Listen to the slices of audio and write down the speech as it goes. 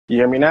You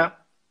hear me now?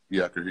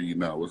 Yeah, I can hear you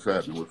now. What's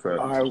happening? What's All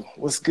happening? right,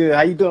 what's good?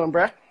 How you doing,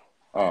 bruh?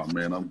 Oh,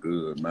 man, I'm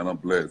good, man. I'm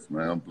blessed,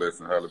 man. I'm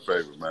blessed and highly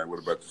favored, man.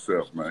 What about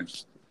yourself, man?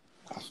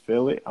 I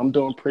feel it. I'm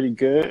doing pretty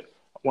good. I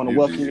want to You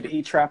welcome you did. to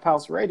E-Trap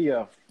House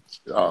Radio.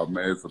 Oh,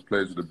 man, it's a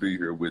pleasure to be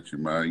here with you,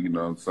 man. You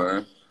know what I'm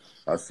saying?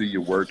 I see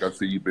your work. I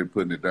see you've been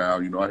putting it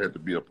down. You know, I had to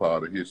be a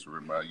part of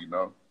history, man, you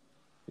know?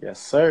 Yes,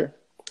 sir.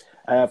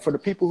 For the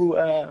people who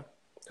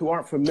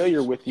aren't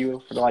familiar with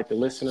you, for the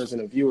listeners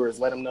and the viewers,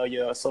 let them know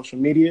your social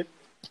media.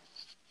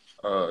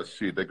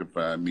 Shit, they can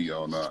find me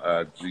on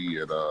IG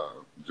at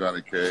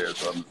Johnny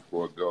Cash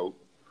 _GO.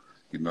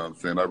 You know what I'm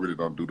saying? I really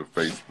don't do the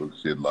Facebook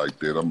shit like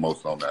that. I'm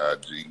most on the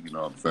IG, you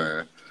know what I'm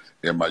saying?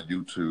 And my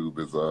YouTube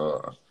is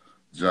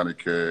Johnny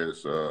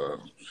Cash.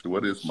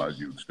 What is my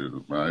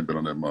YouTube? Man, I ain't been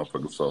on that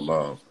motherfucker so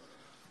long.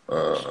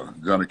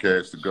 Johnny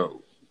Cash to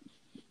go.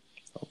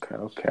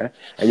 Okay.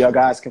 And y'all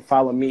guys can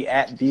follow me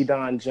at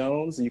ddon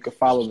Jones. You can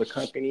follow the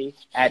company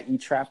at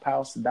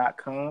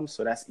etraphouse.com.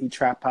 So that's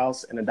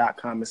etraphouse and the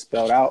 .com is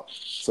spelled out.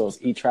 So it's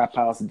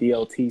etraphouse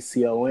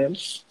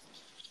DOTCOM.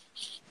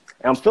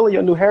 And I'm feeling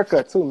your new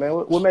haircut too, man.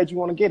 What made you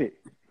want to get it?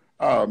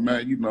 Oh,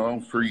 man, you know,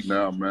 I'm free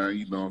now, man.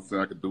 You know what I'm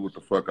saying? I can do what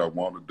the fuck I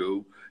want to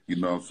do. You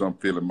know, so I'm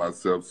feeling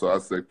myself. So I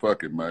say,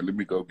 fuck it, man. Let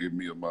me go get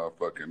me a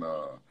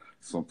motherfucking,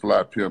 some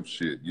fly pimp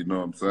shit. You know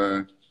what I'm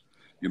saying?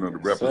 You know, to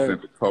Yes, sir.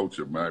 represent the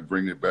culture, man.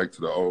 Bring it back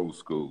to the old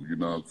school. You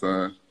know what I'm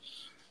saying?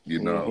 You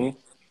know,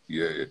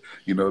 yeah.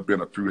 You know,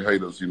 been a few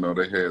haters. You know,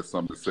 they had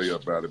something to say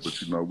about it,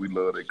 but you know, we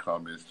love their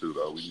comments too,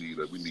 though. We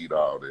need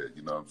all that.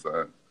 You know what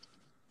I'm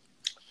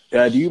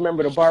saying? Do you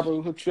remember the barber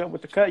who hooked you up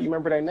with the cut? You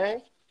remember their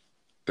name?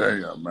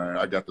 Damn, man.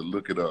 I got to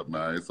look it up,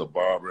 man. It's a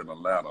barber in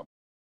Atlanta.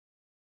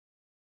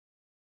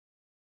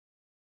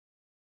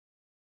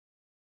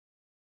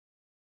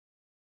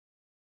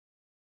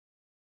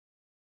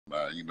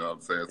 Man, you know what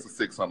I'm saying? It's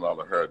a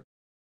 $600 hair.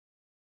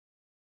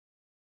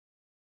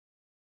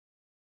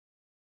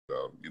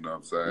 Though, you know what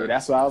I'm Yeah, saying?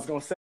 that's what I was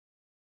gonna say.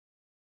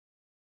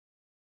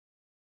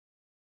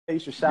 You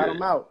should shout Yeah.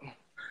 them out.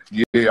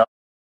 Yeah.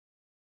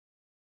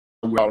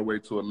 I went all the way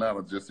to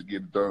Atlanta just to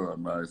get it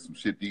done, man. Some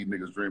shit these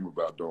niggas dream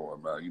about doing,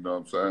 man. You know what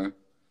I'm saying?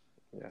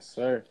 Yes,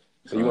 sir.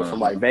 So you went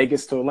from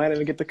Vegas to Atlanta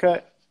to get the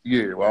cut?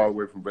 Yeah, all the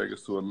way from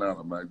Vegas to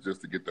Atlanta, man,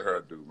 just to get the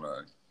hairdo,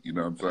 man. You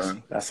know what I'm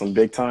saying? That's some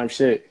big time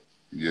shit.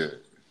 Yeah.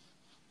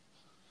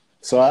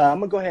 So I'm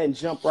gonna go ahead and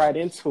jump right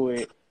into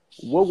it.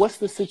 What's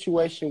the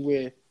situation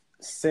with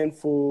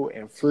Sinful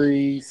and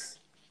Freeze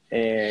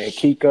and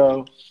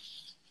Kiko?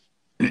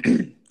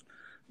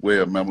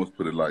 Well, man, let's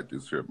put it like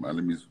this here, man.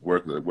 Let me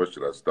work. Where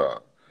should I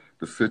start?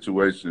 The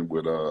situation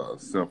with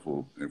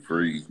Sinful and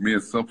Freeze. Me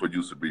and Sinful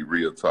used to be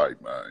real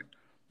tight, man.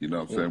 You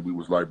know what I'm saying? We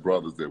was like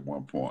brothers at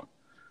one point.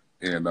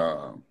 And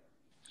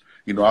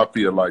you know, I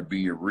feel like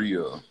being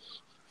real,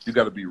 you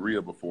got to be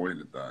real before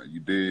anything.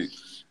 You dig?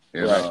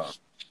 And Right.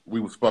 we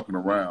was fucking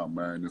around,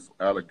 man. This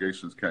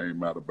allegations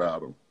came out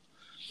about him.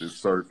 This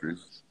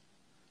surface,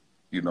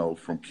 you know,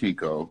 from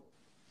Kiko.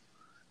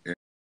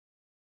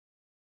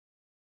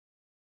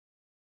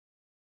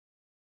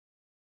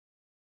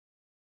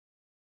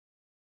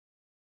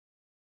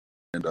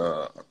 And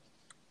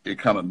it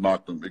kind of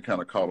knocked him, it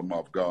kind of caught him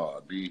off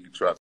guard. Then he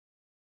tried to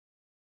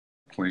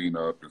clean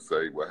up and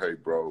say, well, hey,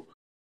 bro,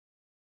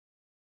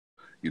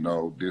 you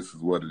know, this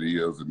is what it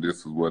is and this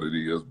is what it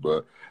is.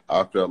 But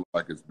I felt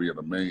like as being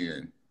a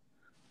man,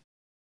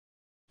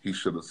 he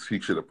should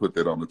have put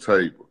that on the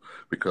table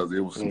because it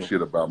was some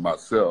shit about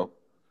myself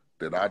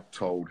that I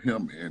told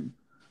him in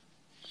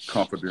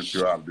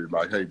confidentiality,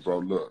 like, hey, bro,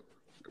 look,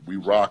 we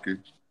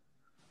rocking.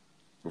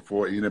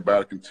 Before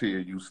anybody can tell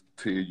you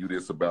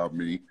this about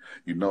me,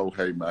 you know,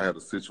 hey, man, I had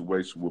a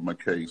situation with my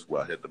case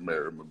where I had to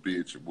marry my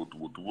bitch and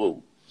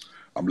woo.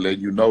 I'm letting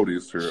you know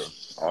this here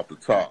off the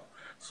top.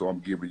 So I'm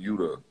giving you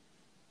the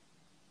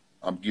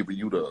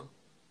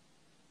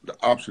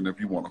option if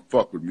you want to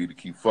fuck with me to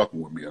keep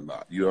fucking with me or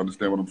not. You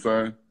understand what I'm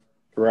saying?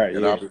 Right.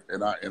 And Yeah.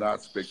 I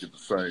expected the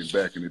same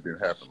back, and it didn't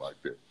happen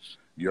like that.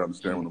 You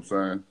understand what I'm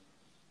saying?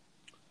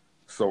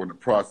 So in the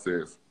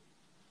process,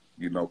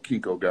 you know,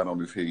 Kiko got on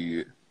his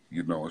head,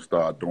 you know, and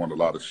started doing a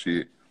lot of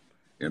shit.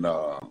 And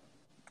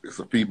it's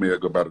a female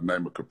go by the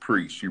name of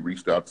Caprice. She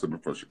reached out to me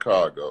from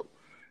Chicago,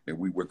 and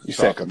we went to You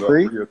said chopping up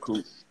Capri? real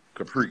cool.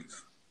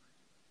 Caprice.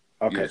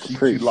 Okay, Yeah, she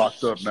Caprice.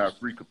 locked up now.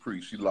 Free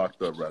Caprice. She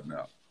locked up right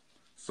now.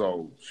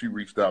 So she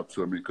reached out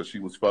to me because she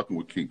was fucking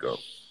with Kiko.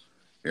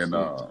 And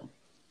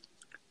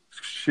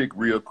chick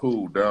real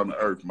cool, down to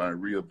earth, man,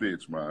 real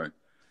bitch, man.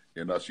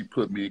 And she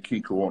put me and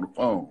Kiko on the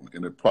phone.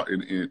 And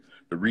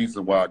the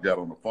reason why I got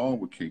on the phone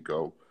with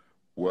Kiko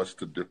was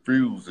to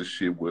diffuse the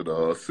shit with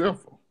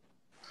Sinful.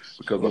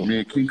 Because me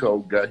and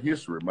Kiko got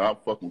history, man. I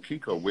fucking with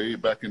Kiko way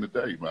back in the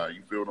day, man.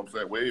 You feel what I'm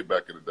saying? Way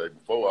back in the day,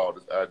 before all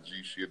this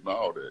IG shit and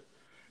all that.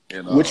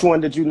 And Which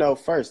one did you know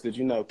first? Did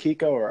you know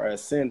Kiko or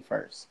Sin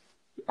first?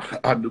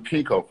 I knew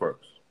Kiko first.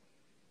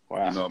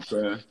 Wow. You know what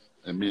I'm saying?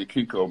 And me and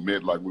Kiko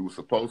met like we were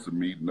supposed to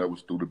meet, and that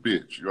was through the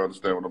bitch. You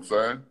understand what I'm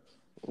saying?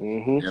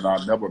 And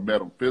I never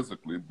met him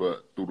physically,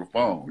 but through the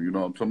phone. You know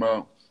what I'm talking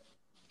about?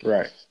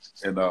 Right.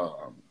 And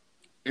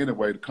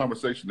Anyway, the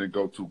conversation didn't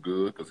go too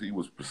good because he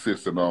was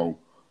persistent on,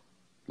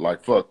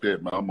 like, fuck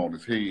that, man. I'm on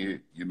his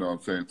head. You know what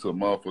I'm saying? Till a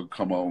motherfucker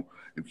come on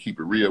and keep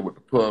it real with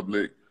the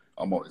public.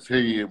 I'm on his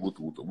head with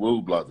the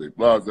woo, blase,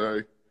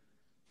 blase.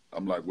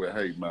 I'm like, well,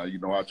 hey, man, you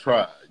know, I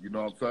tried. You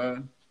know what I'm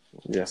saying?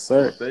 Yes,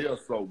 So sir. a day or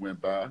so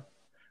went by,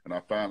 and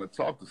I finally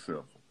talked to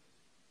Sinful.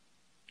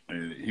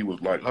 And he was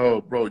like,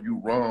 oh, bro,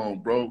 you wrong,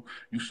 bro.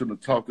 You shouldn't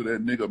have talked to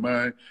that nigga,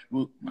 man.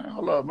 Man,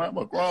 hold up, man. I'm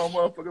a grown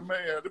motherfucker,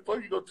 man. The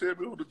fuck you gonna tell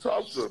me who to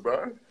talk to,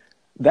 man?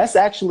 That's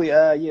actually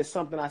yeah,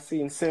 something I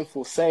seen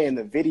Sinful say in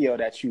the video,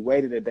 that you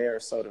waited a day or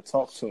so to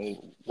talk to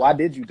him. Why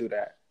did you do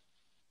that?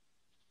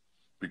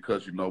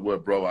 Because you know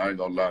what, bro, I ain't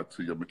gonna lie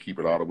to you. I'm gonna keep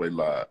it all the way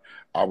live.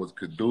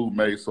 Dude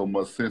made so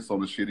much sense on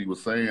the shit he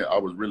was saying, I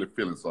was really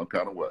feeling some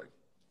kind of way.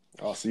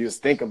 Oh, so you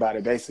just think about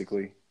it,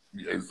 basically.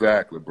 Yeah,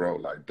 exactly, bro.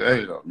 Like,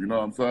 damn, you know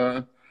what I'm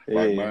saying? Yeah.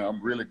 Like, man,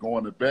 I'm really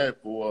going to bat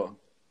for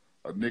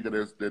a nigga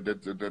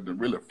that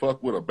really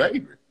fuck with a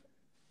baby.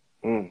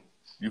 Mm.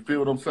 You feel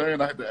what I'm saying?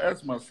 I had to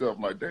ask myself,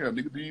 like, damn,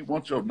 nigga, do you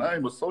want your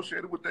name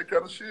associated with that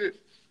kind of shit?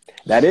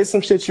 That is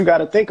some shit you got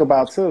to think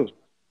about, too.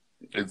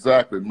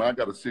 Exactly, man. I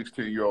got a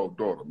 16-year-old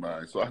daughter,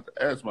 man. So I have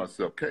to ask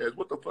myself, Cass,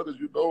 what the fuck is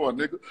you doing,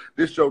 nigga?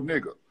 This your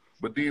nigga.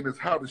 But then it's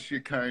how the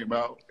shit came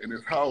out, and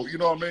it's how, you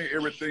know what I mean?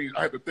 Everything,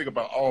 I had to think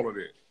about all of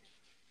that.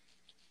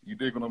 You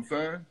dig what I'm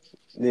saying?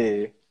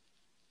 Yeah.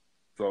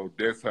 So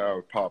that's how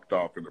it popped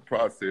off in the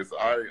process.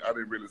 I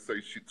didn't really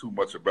say shit too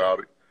much about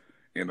it.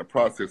 In the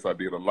process, I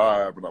did a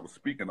live and I was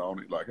speaking on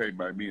it. Like, hey,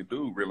 man, me and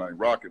dude really ain't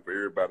rocking. For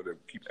everybody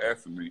that keep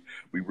asking me,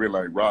 we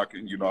really ain't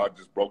rocking. You know, I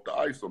just broke the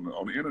ice on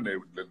the internet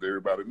to let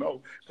everybody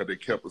know, because they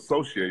kept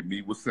associating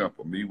me with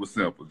Simple.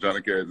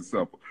 Johnny Cash is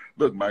Simple.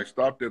 Look, man,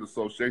 stop that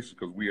association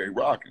because we ain't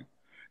rocking.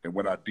 And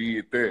when I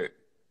did that,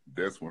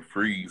 that's when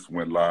Freeze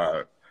went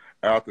live.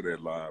 After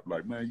that live,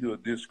 like, man, you're a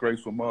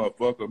disgraceful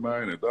motherfucker,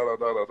 man, and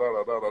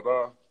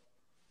da-da-da-da-da-da-da-da.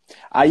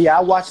 Yeah,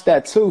 I watched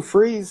that, too.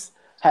 Freeze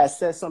has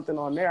said something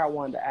on there I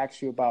wanted to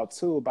ask you about,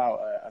 too, about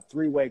a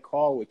three-way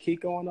call with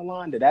Kiko on the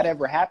line. Did that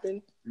ever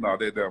happen? No,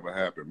 that never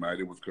happened, man.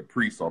 It was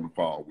Caprice on the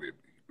phone with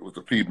me. It was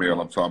the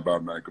female I'm talking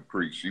about, man,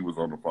 Caprice. She was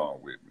on the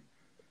phone with me.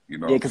 You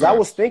know Yeah, what because I'm I saying?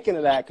 was thinking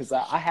of that, because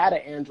I had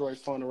an Android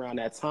phone around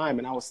that time,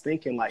 and I was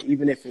thinking, like,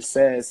 even if it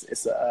says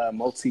it's a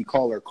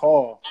multi-caller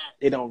call,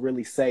 it don't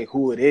really say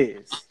who it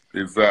is.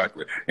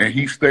 Exactly. And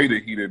he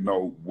stated he didn't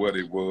know what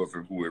it was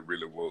and who it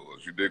really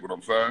was. You dig what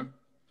I'm saying?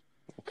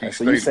 Okay, He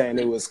so you stated saying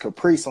it was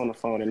Caprice on the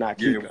phone and not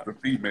yeah, it was Kiko? the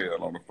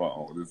female on the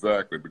phone.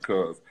 Exactly.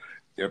 Because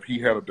if he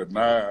had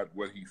denied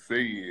what he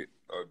said,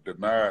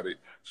 denied it,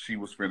 she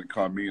was finna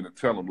come in and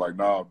tell him, like,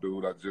 nah,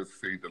 dude, I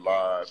just seen the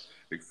live,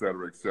 et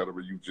cetera, et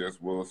cetera. You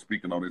just was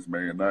speaking on this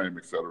man's name,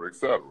 et cetera, et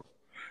cetera.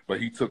 But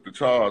he took the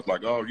charge,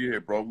 like, oh, yeah,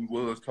 bro, we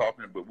was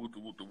talking, but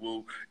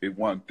woo-the-woo-the-woo, it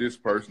wasn't this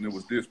person, it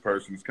was this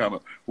person. It's kind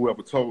of,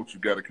 whoever told you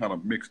got it kind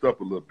of mixed up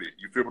a little bit.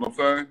 You feel what I'm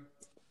saying?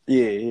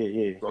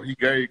 Yeah. So he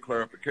gave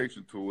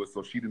clarification to it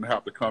so she didn't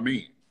have to come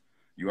in.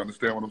 You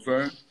understand what I'm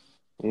saying?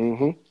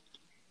 Mm-hmm.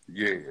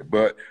 Yeah,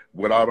 but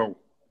what I don't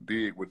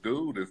dig with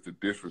dude is the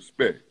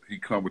disrespect. He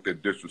come with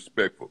that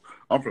disrespectful.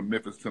 I'm from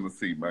Memphis,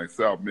 Tennessee, man,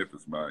 South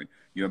Memphis, man.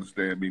 You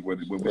understand me? When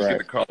we get Right.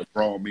 to call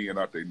grown men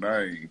out their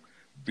name,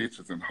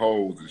 bitches and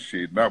hoes and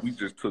shit, now we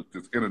just took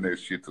this internet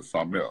shit to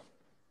something else.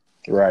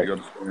 Right. You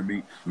understand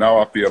me? Now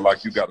I feel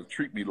like you got to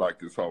treat me like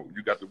this hoe.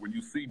 You got to, when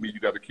you see me, you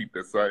got to keep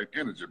that same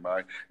energy,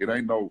 man. It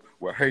ain't no,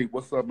 well, hey,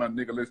 what's up, my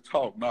nigga? Let's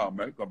talk. Nah,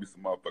 man, it's going to be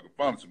some motherfucking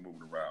furniture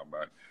moving around,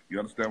 man. You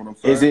understand what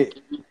I'm saying?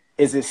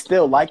 Is it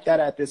still like that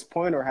at this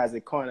point, or has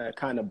it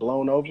kind of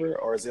blown over,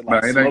 or is it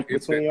Man, like smoke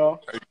between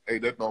y'all? hey,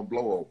 that don't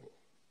blow over.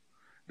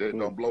 That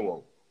don't blow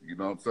over. You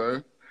know what I'm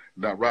saying?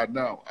 Now, right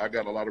now, I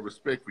got a lot of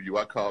respect for you.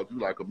 I called you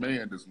like a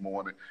man this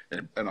morning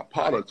and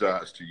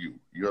apologized to you.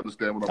 You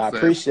understand what I'm I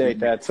saying? appreciate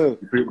that too.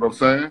 You feel what I'm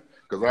saying?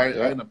 Because I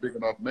Yeah. ain't a big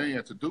enough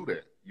man to do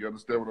that. You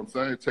understand what I'm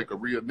saying? Take a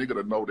real nigga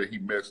to know that he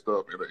messed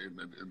up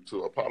and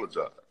to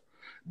apologize.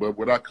 But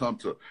when I come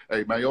to,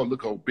 hey, man, yo,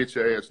 look old bitch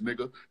ass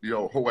nigga, you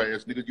know, hoe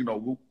ass nigga, you know,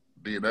 whoop,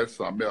 then that's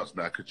something else.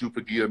 Now, could you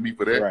forgive me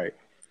for that? Right.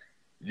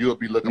 You'll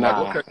be looking like,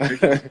 Nah. okay,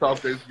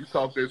 nigga, you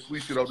talk that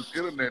sweet shit on the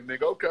internet,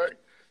 nigga, okay.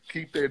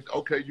 Keep that,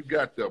 okay, you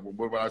got that one.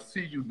 But when I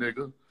see you,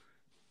 nigga,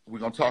 we're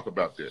going to talk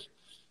about that.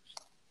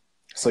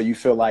 So you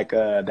feel like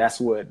that's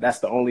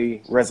the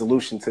only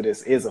resolution to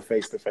this is a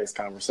face-to-face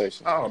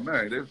conversation? Oh,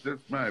 man,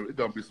 man, it's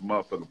going to be some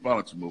motherfucking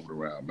furniture moving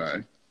around,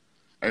 man.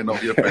 Ain't no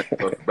ifs, ands,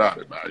 buts about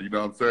it, man. You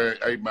know what I'm saying?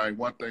 Hey, man,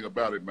 one thing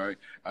about it, man,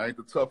 I ain't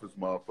the toughest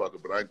motherfucker,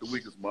 but I ain't the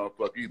weakest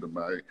motherfucker either,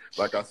 man.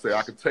 Like I say,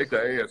 I can take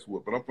an ass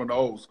whoop, but I'm from the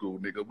old school,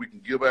 nigga. We can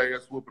give an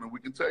ass whooping and we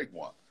can take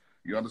one.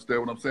 You understand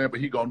what I'm saying? But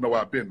he gonna know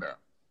I've been there.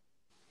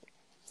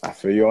 I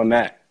feel you on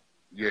that.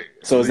 Yeah.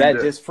 So is that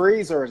just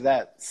Freeze, or is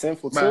that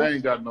Sinful Man, too? I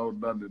ain't got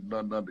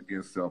nothing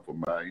against Sinful,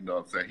 man. You know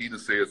what I'm saying? He done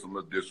said some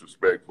little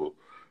disrespectful,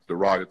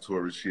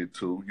 derogatory shit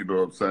too. You know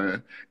what I'm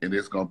saying? And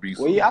it's gonna be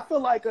some. Well, yeah, I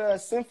feel like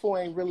Sinful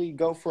ain't really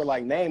go for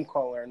like name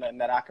caller or nothing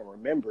that I can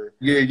remember.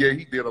 Yeah,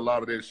 he did a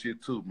lot of that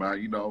shit too,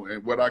 man. You know,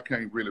 and what I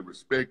can't really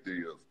respect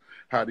is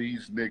how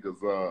these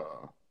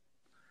niggas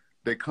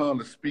they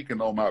constantly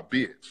speaking on my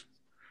bitch.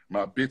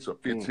 My bitch of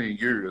 15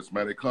 years,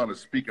 man. They kind of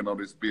speaking on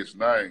this bitch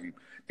name,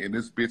 and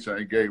this bitch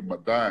ain't gave him a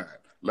dime.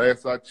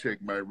 Last I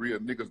checked, man, real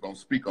niggas don't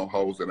speak on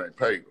hoes that ain't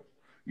paid them.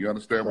 You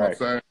understand what I'm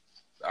saying?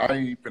 I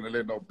ain't finna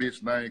let no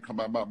bitch name come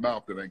out my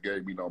mouth that ain't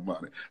gave me no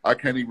money. I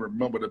can't even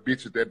remember the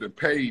bitches that done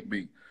paid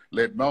me,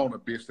 letting on a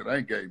bitch that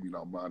ain't gave me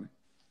no money.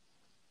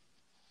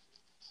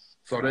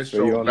 So they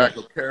show lack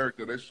of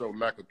character. They show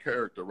lack of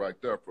character right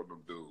there for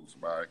them dudes,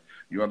 man.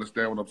 You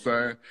understand what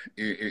I'm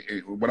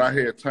saying? When I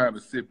had time to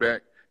sit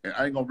back, and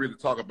I ain't gonna really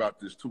talk about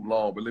this too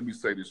long, but let me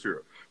say this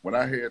here. When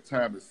I had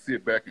time to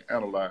sit back and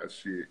analyze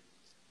shit,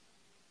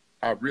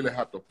 I really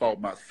have to fault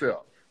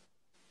myself.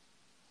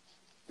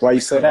 Why you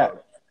say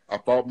that? I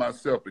fault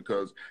myself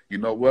because, you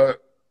know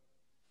what?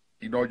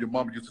 You know, your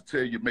mama used to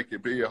tell you, make your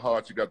bed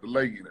hard, you got to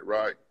lay in it,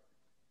 right?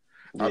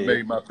 Yeah. I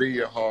made my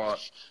bed hard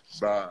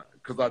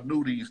because I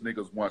knew these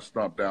niggas weren't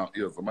stumped down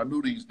ism. I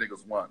knew these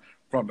niggas weren't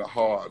from the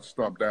hard,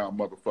 stumped down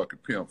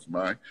motherfucking pimps,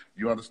 man.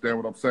 You understand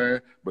what I'm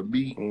saying? But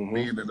me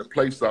being in the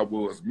place I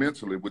was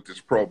mentally with this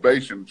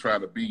probation,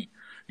 trying to be,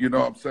 you know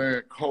what I'm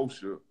saying,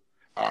 kosher,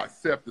 I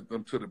accepted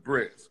them to the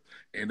breast.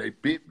 And they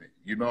bit me.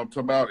 You know what I'm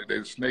talking about?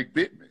 They snake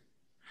bit me.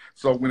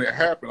 So when it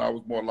happened, I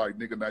was more like,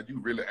 nigga, now you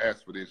really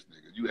asked for this,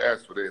 nigga. You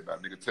asked for that, now,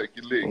 nigga, take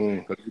your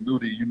lick. Because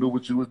you knew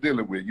what you was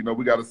dealing with. You know,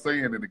 we got a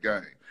saying in the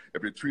game.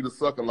 If you treat a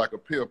sucker like a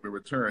pimp in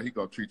return, he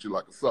going to treat you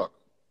like a sucker.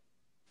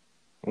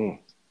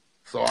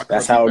 So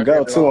that's how it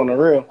go, too, on the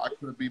real. I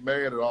couldn't be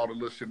mad at all the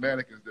little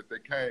shenanigans that they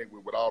came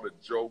with all the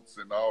jokes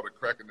and all the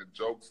cracking the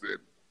jokes that,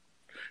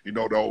 you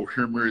know, the old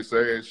humorous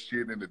ass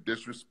shit and the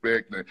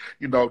disrespect. And,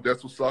 you know,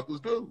 that's what suckers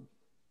do.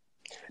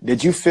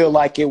 Did you feel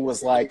like it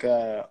was like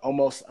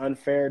almost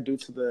unfair due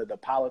to the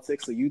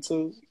politics of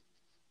YouTube?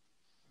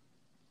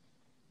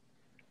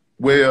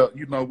 Well,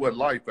 you know what?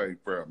 Life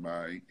ain't fair,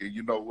 man. And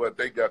you know what?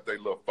 They got their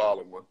little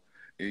following.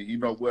 And you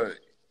know what?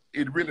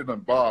 It really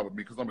doesn't bother me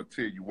because I'm going to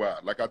tell you why.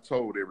 Like I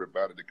told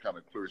everybody to kind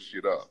of clear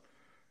shit up.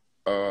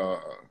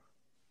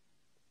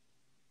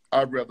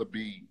 I'd rather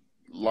be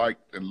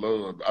liked and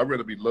loved. I'd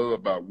rather be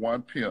loved by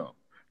one pimp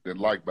than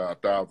liked by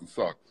 1,000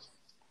 suckers.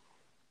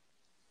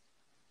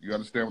 You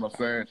understand what I'm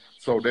saying?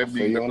 So that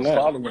means that the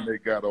following they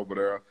got over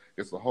there,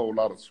 it's a whole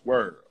lot of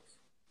swears.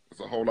 It's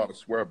a whole lot of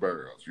swear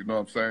bearers. You know what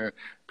I'm saying?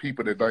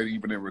 People that ain't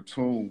even in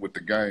tune with the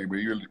game.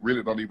 They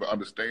really don't even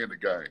understand the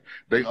game.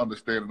 They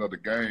understanding of the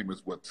game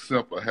is what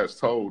Sinful has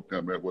told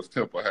them and what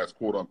Sinful has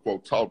quote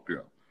unquote taught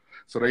them.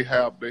 So they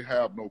have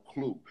no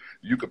clue.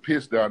 You could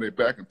piss down their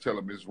back and tell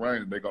them it's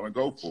raining, they're gonna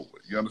go for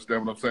it. You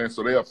understand what I'm saying?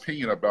 So their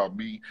opinion about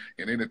me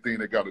and anything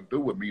that got to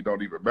do with me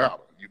don't even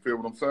matter. You feel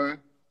what I'm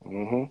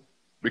saying?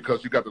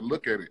 Because you got to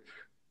look at it.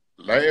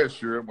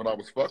 Last year, when I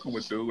was fucking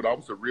with dude, I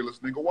was the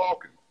realest nigga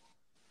walking.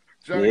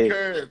 Johnny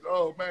Cash,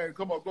 oh man,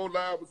 come on, go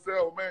live with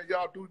Sell, man.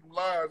 Y'all do them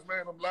lives,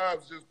 man. Them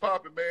lives just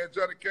popping, man.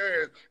 Johnny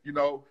Cash, you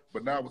know.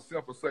 But now it's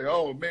Simple say,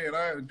 oh man,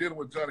 I ain't dealing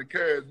with Johnny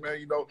Cash, man.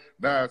 You know,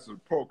 now it's a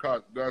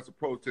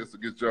protest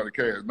against Johnny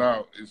Cash.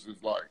 Now it's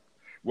just like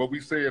what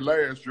we said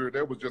last year.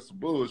 That was just some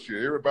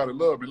bullshit. Everybody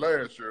loved me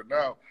last year.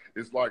 Now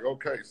it's like,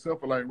 okay,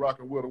 Simple ain't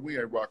rocking with him. We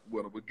ain't rocking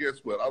with him. But guess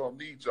what? I don't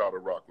need y'all to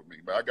rock with me,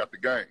 man. I got the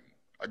game.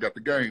 I got the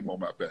game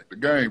on my back. The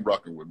game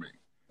rocking with me.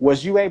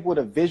 Was you able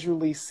to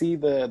visually see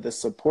the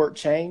support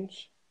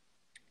change?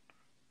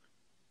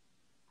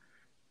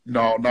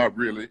 No, not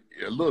really.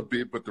 A little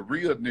bit, but the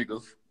real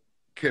niggas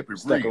kept it real.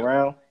 Stuck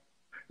around?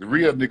 The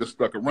real niggas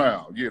stuck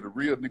around. Yeah, the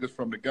real niggas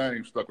from the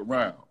game stuck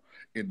around.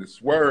 And the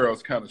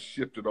swearers kind of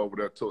shifted over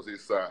there towards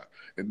his side.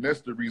 And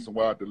that's the reason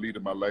why I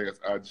deleted my last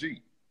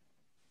IG.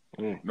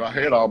 You know, I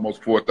had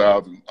almost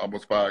 4,000,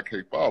 almost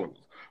 5K followers.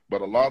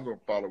 But a lot of them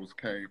followers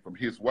came from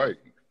his wave.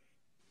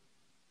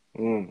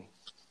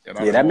 And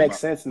yeah, that makes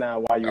sense now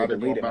why you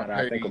deleted it.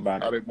 I think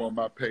about it. I didn't want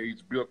my page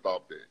built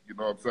off that. You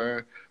know what I'm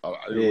saying?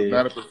 It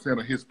was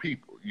 90% of his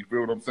people. You feel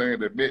what I'm saying?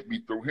 That met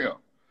me through him.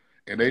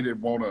 And they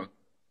didn't want to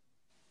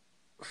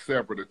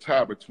separate the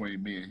tie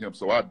between me and him,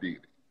 so I did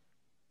it.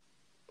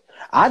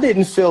 I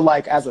didn't feel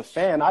like, as a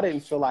fan, I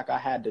didn't feel like I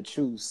had to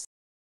choose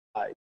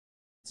sides.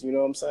 You know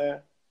what I'm saying?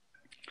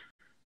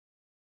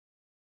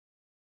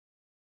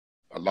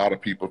 A lot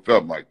of people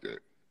felt like that.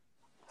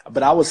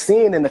 But I was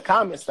seeing in the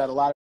comments that a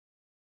lot of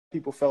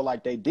people felt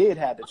like they did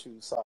have to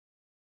choose sides.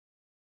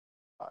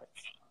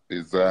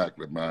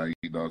 Exactly, man.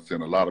 You know what I'm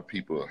saying? A lot of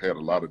people had a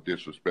lot of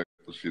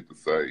disrespectful shit to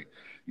say,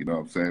 you know what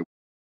I'm saying?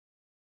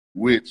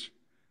 Which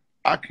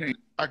I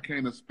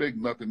can't expect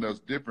nothing else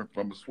different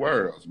from the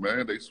swearers,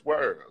 man. They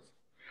swearers.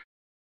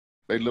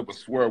 They live a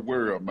swear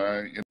world,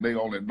 man, and they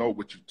only know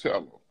what you tell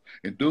them.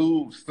 And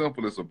dude,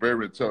 Simple is a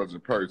very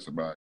intelligent person,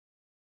 man.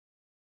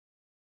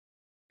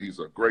 He's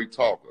a great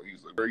talker.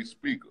 He's a great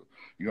speaker.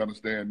 You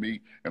understand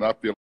me? And I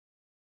feel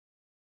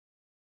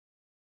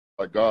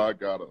like God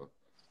got a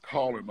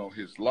calling on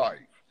his life.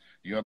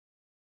 You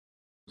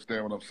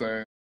understand what I'm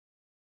saying?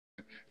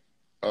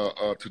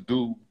 To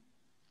do,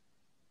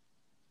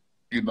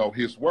 you know,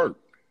 his work.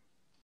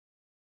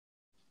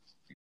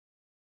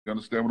 You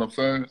understand what I'm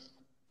saying?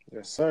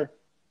 Yes, sir.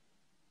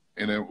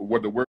 And then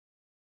what the world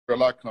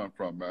I come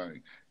from,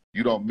 man,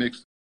 you don't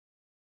mix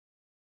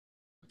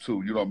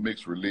too. You don't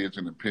mix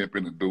religion and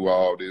pimping and do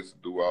all this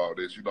and do all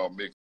this. You don't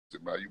mix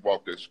it, man. You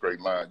walk that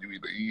straight line. You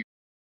either in,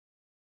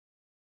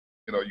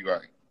 you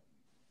ain't.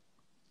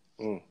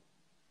 Mm.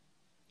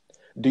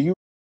 Do you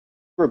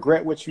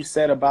regret what you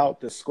said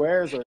about the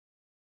squares,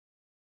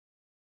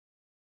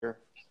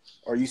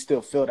 or you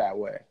still feel that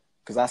way?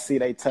 Because I see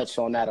they touch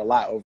on that a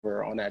lot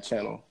over on that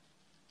channel.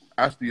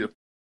 I still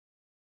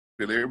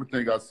feel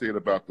everything I said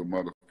about the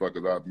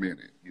motherfuckers, I meant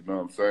it. You know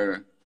what I'm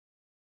saying?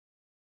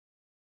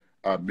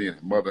 I meant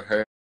it. Mother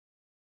had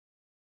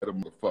a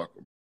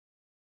motherfucker.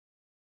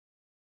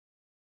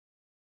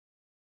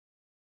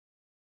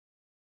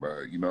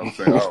 Man, you know what I'm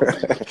saying? I don't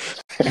mean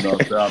it. You know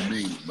what I'm saying? I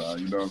mean it, man.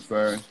 You know what I'm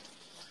saying?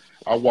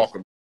 I walk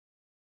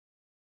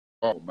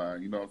along,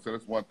 man. You know what I'm saying?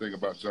 That's one thing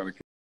about Johnny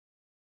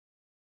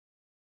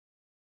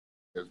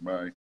Cash,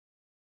 man.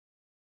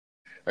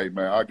 Hey,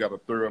 man, I got a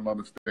thorough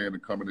understanding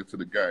coming into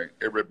the game.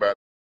 Everybody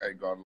ain't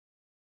gonna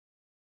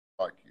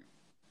like you.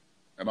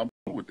 And I'm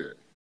cool with that.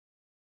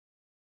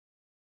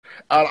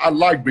 I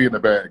like being a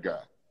bad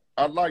guy.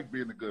 I like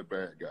being a good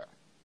bad guy.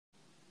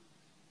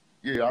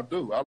 Yeah, I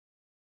do. I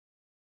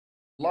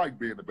like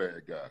being a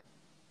bad guy.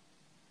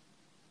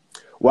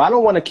 Well, I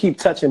don't want to keep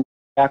touching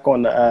back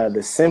on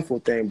the sinful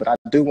thing, but I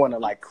do want to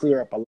like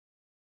clear up a lot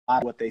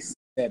of what they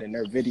said in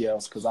their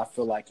videos, because I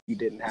feel like you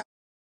didn't have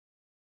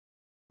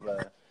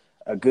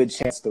a good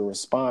chance to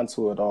respond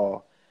to it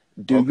all.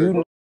 Do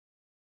you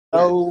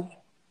know?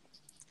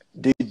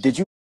 Did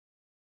you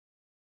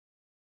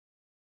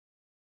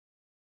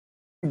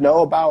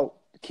know about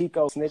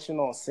Kiko snitching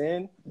on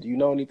Sin? Do you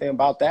know anything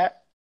about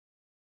that?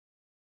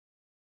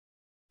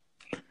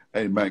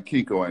 Hey, man,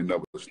 Kiko ain't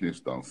never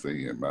snitched on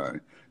Sin, man.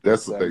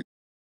 That's what they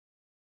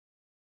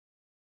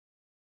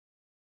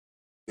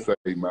say,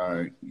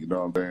 man. You know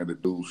what I'm saying? The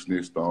dude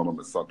snitched on him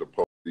and sent the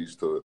police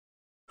to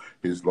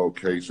his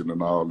location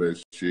and all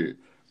that shit.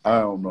 I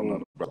don't know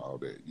nothing about all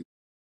that. You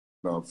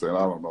know what I'm saying? I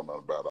don't know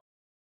nothing about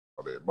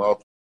all that.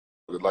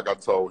 Motherfucker, like I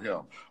told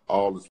him,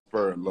 all is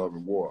fair in love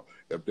and war.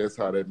 If that's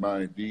how that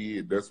man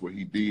did, that's what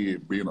he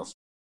did, being a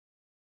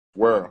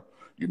swear.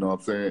 You know what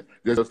I'm saying?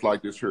 Just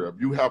like this here. If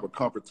you have a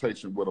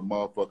confrontation with a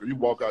motherfucker, you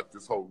walk out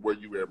this whole where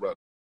you at right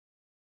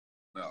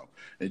now,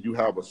 and you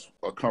have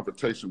a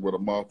confrontation with a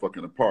motherfucker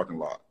in a parking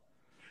lot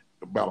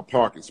about a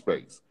parking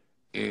space,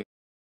 and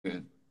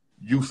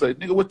you say,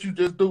 nigga, what you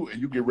just do?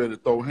 And you get ready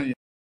to throw hands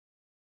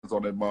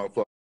on that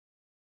motherfucker,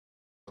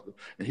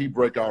 and he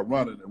break out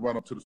running and run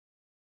up to the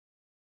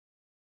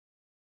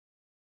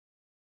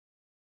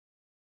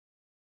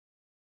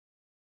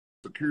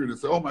security and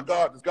say, oh my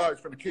God, this guy's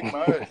finna kick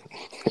my ass.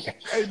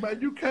 Hey, man,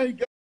 you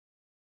can't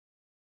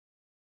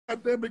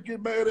goddamn it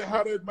get mad at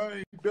how that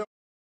man dealt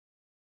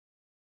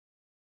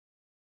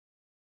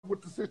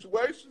with the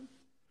situation.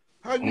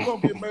 How you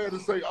gonna get mad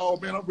and say, oh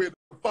man, I'm ready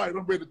to fight,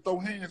 I'm ready to throw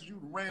hands, you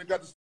ran,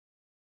 got the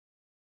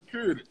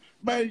security.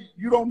 Man,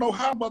 you don't know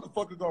how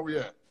motherfucker gonna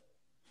react.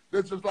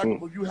 That's just like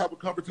when you have a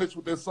conversation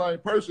with that same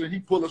person, he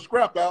pull a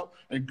scrap out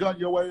and gun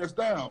your ass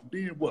down.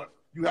 Then what?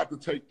 You have to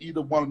take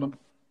either one of them,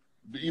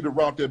 either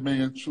route that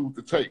man choose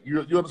to take. You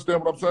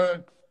understand what I'm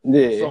saying?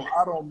 Yeah. So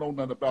I don't know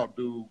nothing about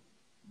dude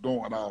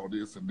doing all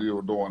this and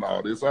doing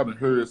all this. I done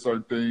heard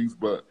certain things,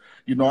 but,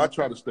 you know, I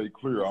try to stay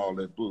clear of all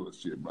that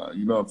bullshit, man.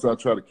 You know what I'm saying?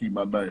 I try to keep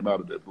my name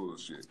out of that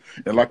bullshit.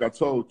 And like I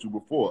told you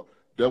before,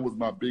 that was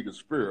my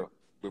biggest fear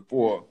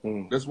before.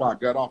 That's why I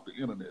got off the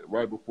internet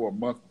right before a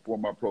month before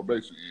my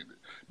probation ended.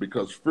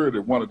 Because fear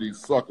that one of these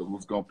suckers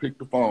was going to pick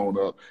the phone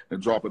up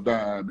and drop a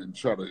dime and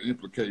try to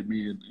implicate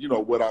me in, you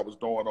know, what I was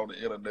doing on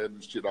the internet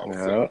and shit I was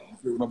saying. You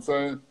see what I'm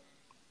saying?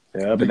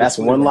 Yeah, but that's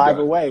one live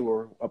away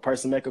where a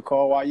person make a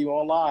call while you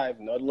on live,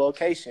 another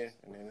location,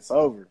 and then it's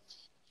over.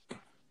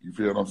 You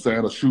feel what I'm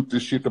saying? Or shoot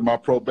this shit to my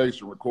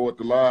probation, record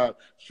the live,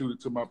 shoot it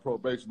to my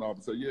probation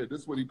officer. Say, yeah,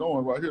 this is what he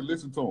doing right here.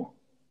 Listen to him.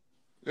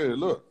 Yeah,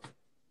 look.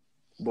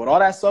 But all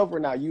that's over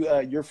now.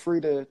 You're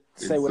free to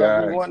say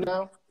whatever you want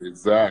now.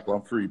 Exactly.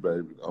 I'm free,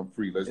 baby. I'm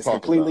free. Let's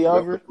talk completely about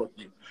over.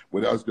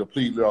 Well, it's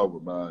completely over,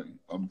 man.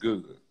 I'm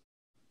good.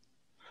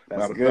 That's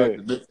Matter of good.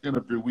 fact, the next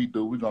interview we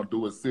do, we're gonna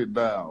do it sitting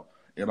down.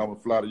 And I'm gonna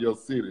fly to your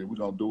city and we're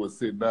gonna do it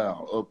sitting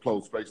down, up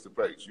close, face to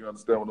face. You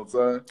understand what I'm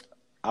saying?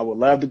 I would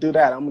love to do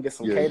that. I'm gonna get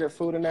some catered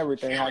food and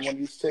everything. Have one of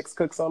these chicks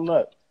cook something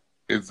up.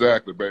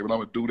 Exactly, baby. And I'm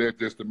gonna do that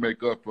just to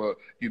make up for,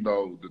 you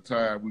know, the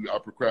time I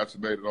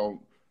procrastinated on,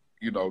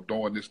 you know,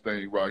 doing this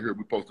thing right here.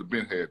 We supposed to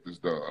been had this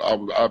done.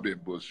 I've been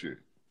bullshit.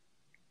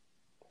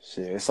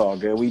 Shit, it's all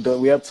good.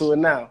 We up to it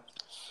now.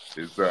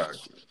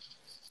 Exactly.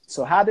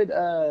 So how did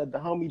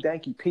the homie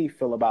Danky P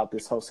feel about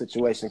this whole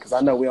situation? Because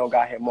I know we don't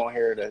got him on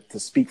here to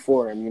speak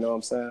for him. You know what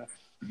I'm saying?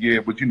 Yeah,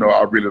 but you know,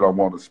 I really don't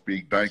want to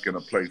speak. Dank in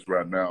a place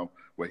right now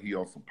where he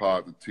on some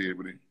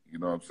positivity. You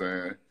know what I'm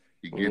saying?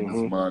 He getting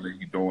his money.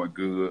 He doing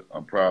good.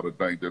 I'm proud of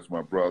Dank. That's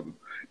my brother.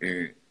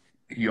 And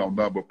he on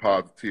number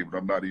positivity.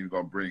 I'm not even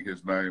going to bring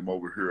his name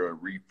over here and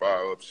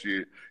refire up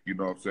shit. You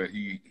know what I'm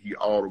saying? He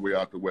all the way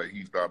out the way.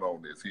 He's not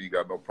on this. He ain't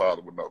got no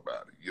problem with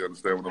nobody. You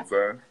understand what I'm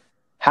saying?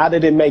 How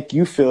did it make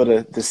you feel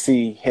to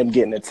see him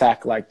getting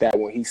attacked like that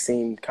when he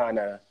seemed kind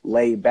of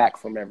laid back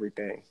from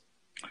everything?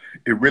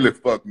 It really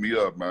fucked me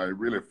up, man. It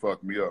really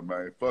fucked me up,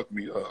 man. It fucked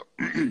me up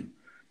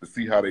to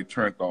see how they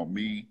turned on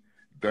me,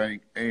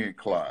 Dank, and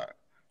Clyde.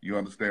 You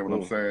understand what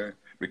I'm saying?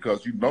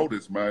 Because you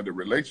notice, man, the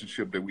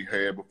relationship that we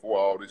had before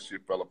all this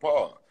shit fell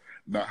apart.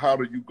 Now, how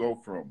do you go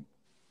from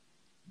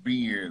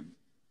being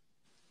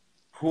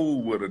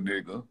cool with a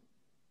nigga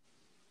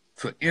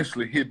to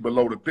instantly hit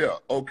below the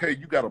belt? Okay,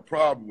 you got a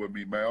problem with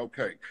me, man.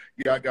 Okay.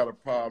 Yeah, I got a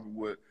problem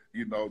with,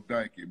 you know,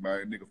 Danky,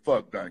 man. Nigga,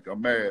 fuck Dank.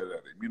 I'm mad at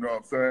him. You know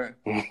what I'm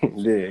saying?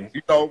 Yeah.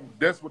 You know,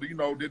 that's what, you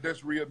know,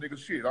 that's real nigga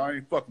shit. I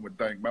ain't fucking with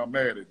Dank, man. I'm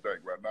mad at Dank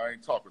right now. I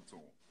ain't talking to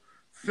him.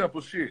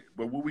 Simple shit.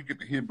 But when we get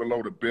to hit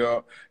below the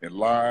belt and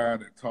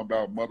lying and talking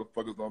about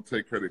motherfuckers don't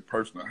take care of their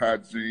personal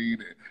hygiene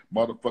and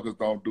motherfuckers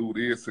don't do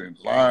this and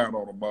lying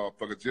on a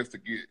motherfucker just to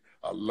get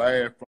a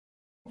laugh from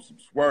some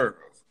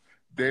swerves,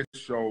 that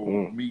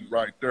showed me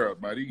right there,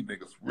 man, these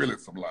niggas really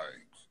some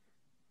lames.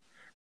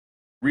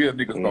 Real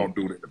niggas don't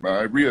do that,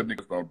 man. Real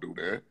niggas don't do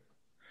that.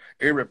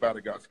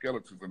 Everybody got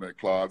skeletons in their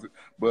closet.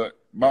 But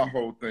my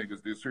whole thing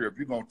is this here. If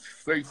you're going to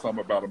say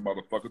something about a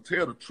motherfucker,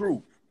 tell the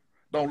truth.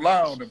 Don't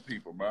lie on them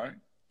people, man.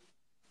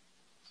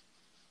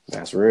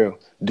 That's real.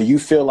 Do you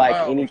feel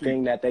like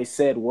anything that they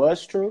said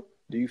was true?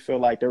 Do you feel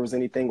like there was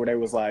anything where they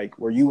was like,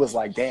 where you was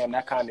like, damn,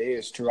 that kind of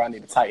is true. I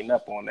need to tighten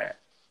up on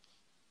that.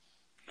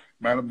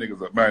 Man, them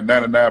niggas, man,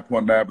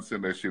 99.9%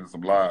 of that shit is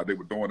some lies. They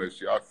were doing that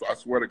shit. I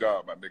swear to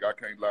God, my nigga, I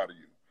can't lie to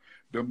you.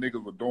 Them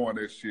niggas were doing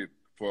that shit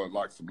for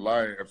like some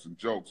laughs and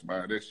jokes,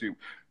 man. That shit,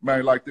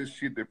 man, like this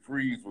shit that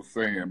Freeze was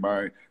saying,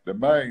 man. The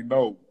man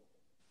know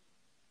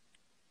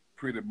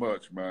pretty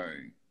much,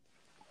 man.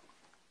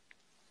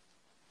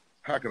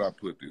 How could I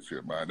put this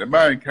here, man? The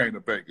man came to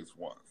Vegas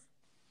once.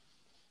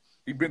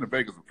 He been to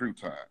Vegas a few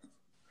times.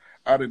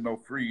 I didn't know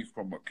Freeze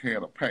from a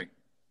can of paint.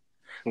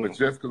 But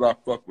just because I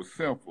fuck with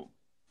Sinful,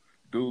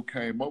 dude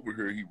came over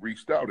here, he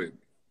reached out at me.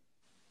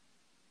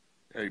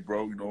 Hey,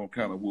 bro, you know, I'm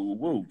kind of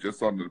woo-woo,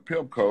 just under the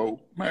pimp code.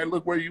 Man,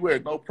 look where you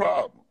at, no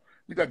problem.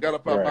 Nigga, I got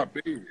up out my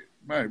bed.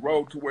 Man,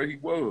 rolled to where he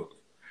was.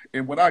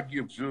 And when I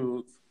give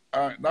jugs,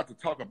 not to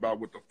talk about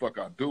what the fuck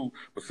I do,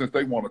 but since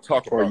they want to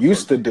talk about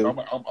used to do, I'm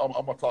going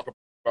to talk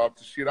about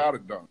the shit I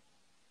done done.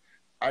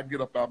 I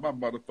get up out my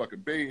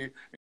motherfucking bed and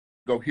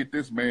go hit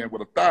this man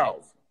with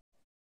 1,000.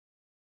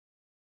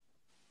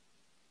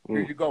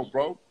 Here you go,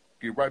 bro.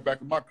 Get right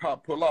back in my car,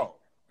 pull off.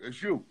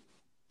 That's you.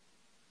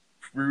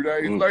 A few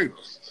days later,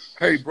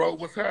 hey, bro,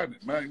 what's happening,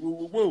 man?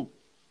 Woo.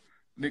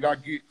 Nigga,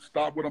 I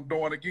stop what I'm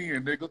doing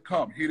again, nigga.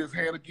 Come, hit his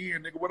hand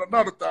again, nigga, with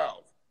another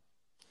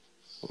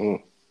 1,000.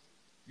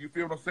 You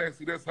feel what I'm saying?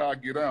 See, that's how I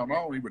get out. I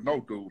don't even know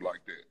dude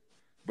like that.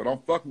 But I'm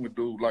fucking with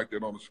dude like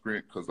that on the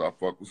screen because I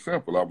fuck with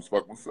Simple. I was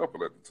fucking with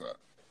Simple at the time.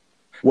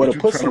 Well, to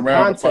put some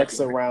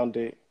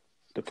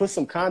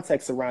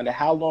context around it,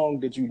 how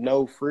long did you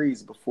know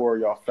Freeze before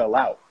y'all fell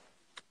out?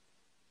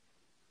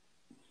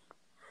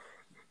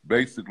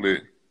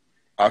 Basically,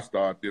 I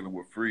started dealing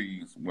with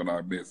Freeze when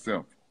I met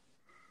Simple.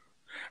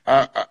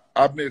 I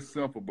met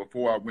Simple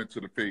before I went to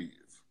the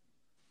feds.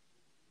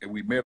 And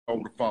we met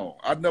over the phone.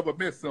 I never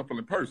met Simple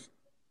in person.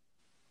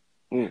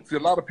 See, a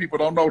lot of people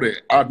don't know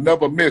that. I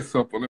never met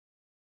Simple in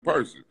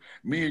person.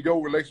 Me and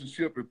your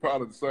relationship is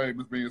probably the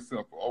same as being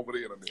Simple over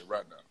the internet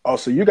right now. Oh,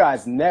 so you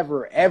guys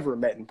never, ever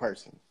met in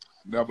person?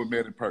 Never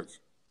met in person.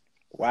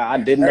 Wow, I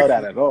didn't know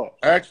that at all.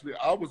 Actually,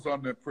 I was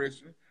under the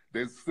impression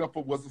that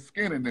Simple was a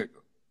skinny nigga.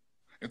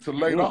 Until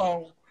later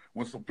on,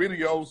 when some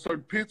videos,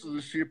 certain pictures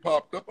and shit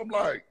popped up, I'm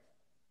like,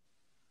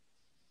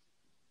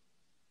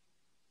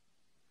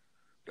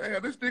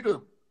 damn, this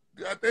nigga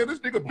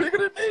bigger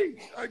than me.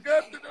 I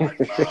got it. Like,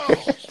 no.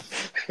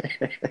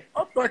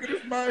 I'm thinking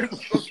this man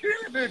was a skinny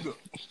nigga.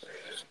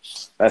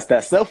 That's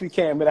that selfie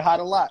cam. It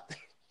hot a lot.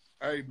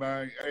 Hey,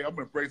 man. Hey, I'm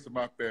embracing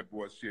my fat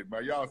boy shit,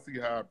 man. Y'all see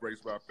how I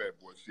embrace my fat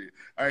boy shit.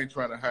 I ain't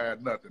trying to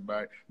hide nothing,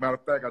 man. Matter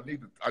of fact, I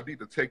need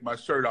to take my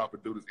shirt off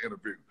and do this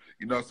interview.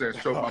 You know what I'm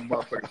saying? Show my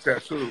motherfucking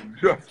tattoo. You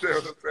know what I'm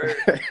saying?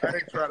 I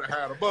ain't trying to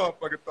hide a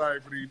motherfucking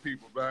thing for these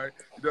people, man.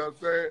 You know what I'm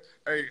saying?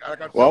 Hey, I'm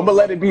going to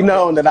let it be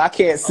known that I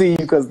can't see you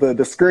because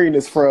the screen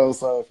is froze.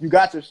 So if you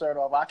got your shirt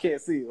off, I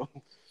can't see you.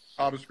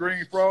 Oh, the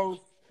screen froze?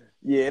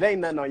 Yeah, it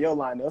ain't nothing on your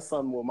line. There's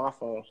something with my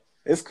phone.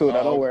 It's cool.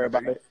 Don't worry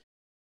about it.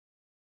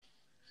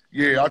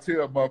 Yeah, I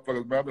tell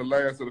motherfuckers, man, I'm the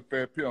last of the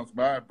fat pimps,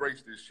 man. I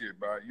embrace this shit,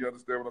 man. You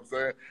understand what I'm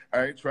saying?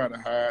 I ain't trying to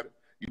hide it.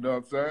 You know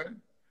what I'm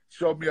saying?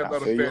 Show me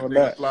another fat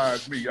nigga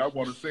flies me. I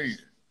want to see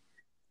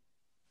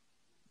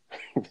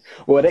it.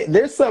 Well,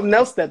 there's something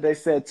else that they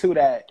said, too,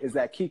 that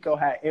Kiko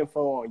had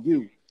info on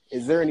you.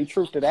 Is there any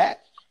truth to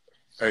that?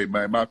 Hey,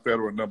 man, my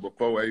federal number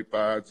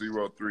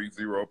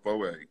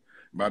 485-03048.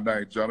 My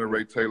name Johnny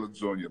Ray Taylor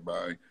Jr.,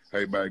 man.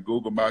 Hey, man,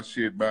 Google my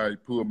shit, man.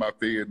 Pull my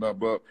Fed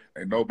number up.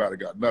 Ain't nobody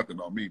got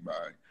nothing on me,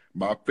 man.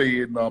 My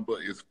Fed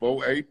number is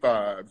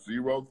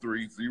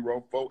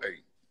 485-03048.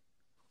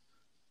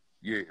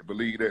 Yeah,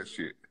 believe that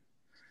shit.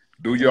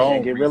 Do your own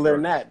research. Get realer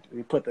than that.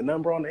 We put the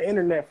number on the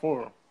internet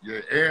for them.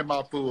 Yeah, and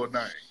my full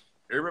name.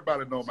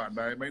 Everybody know my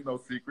name. Ain't no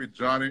secret.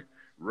 Johnny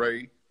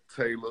Ray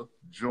Taylor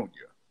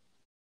Jr.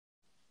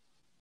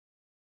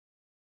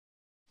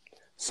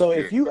 So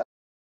if you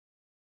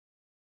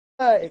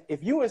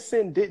if you and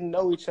Sin didn't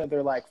know each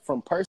other like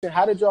from person,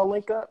 how did y'all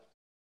link up?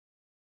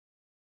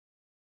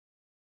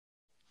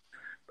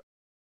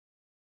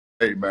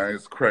 Hey man,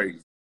 it's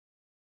crazy.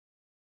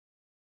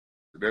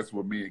 That's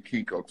what me and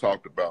Kiko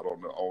talked about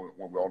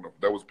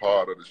that was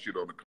part of the shit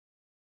on the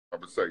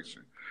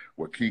conversation.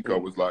 Where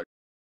Kiko was like,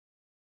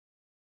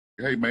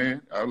 "Hey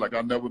man," I was like,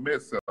 "I never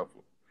met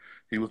Sinful."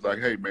 He was like,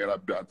 "Hey man, I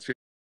tell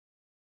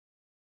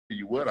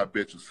you what, I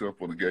bet you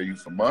Sinful and gave you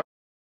some money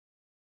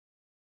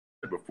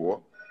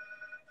before."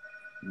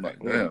 I'm like,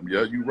 "Damn,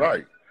 yeah, you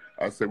right."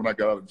 I said, when I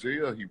got out of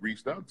jail, he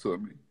reached out to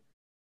me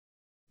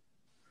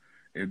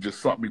and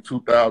just sent me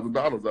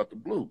 $2,000 out the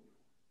blue.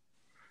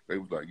 They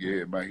was like,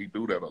 "Yeah, man, he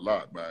do that a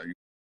lot, man. You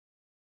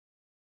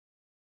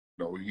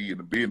know, he in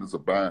the business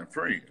of buying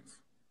friends."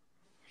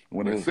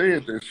 When they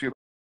said that shit,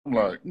 I'm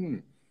like,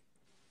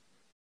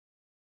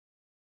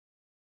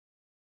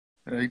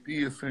 And he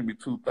did send me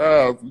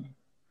 2,000.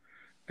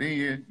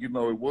 Then, you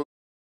know, it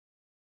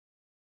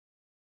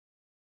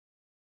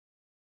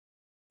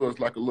was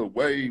like a little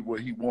wave where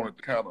he wanted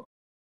to kind of,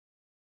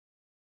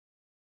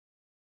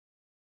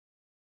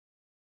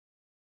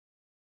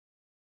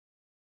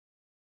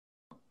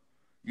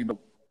 you know,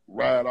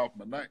 ride off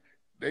my night.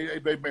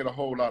 They made a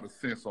whole lot of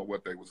sense on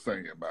what they were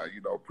saying, man.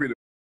 You know, pretty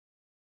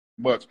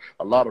much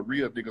a lot of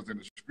real niggas in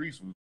the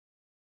streets was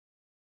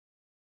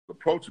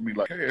approaching me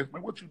like, "Hey,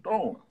 man, what you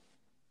doing?"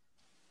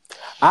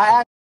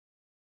 I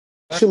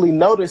actually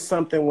noticed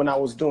something when I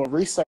was doing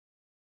research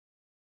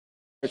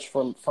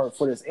for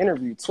this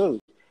interview too.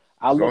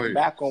 I looked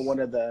back on one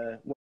of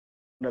the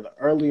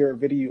earlier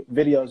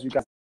videos you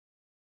guys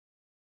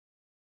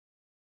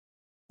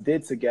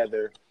did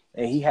together,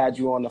 and he had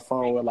you on the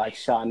phone with like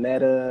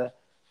Shawnetta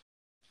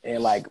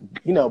and like,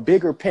 you know,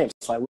 bigger pimps,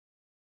 like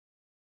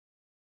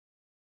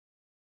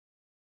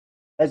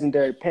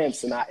legendary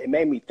pimps, and it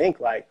made me think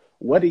like,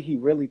 what did he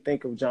really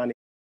think of Johnny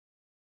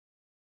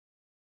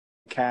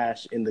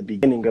Cash in the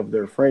beginning of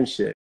their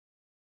friendship?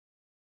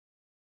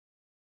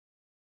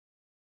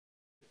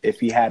 If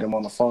he had him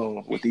on the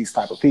phone with these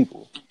type of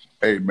people.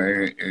 Hey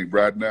man, and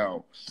right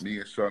now, me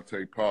and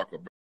Shantae Parker,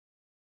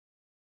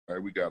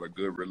 man, we got a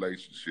good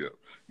relationship.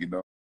 You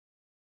know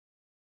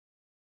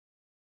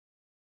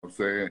what I'm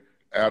saying?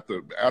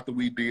 After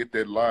we did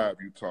that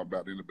live you talking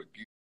about in the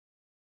beginning,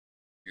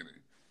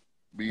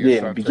 me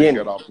and Shantae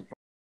got off the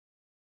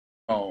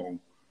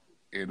phone,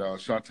 and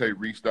Shantae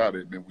reached out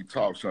and then we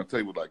talked.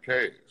 Shantae was like,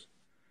 "Cash,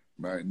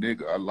 man,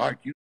 nigga, I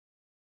like you,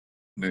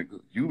 nigga.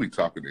 You be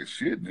talking that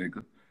shit,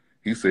 nigga."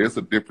 He said, "It's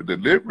a different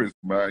delivery,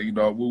 man, you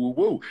know, woo, woo,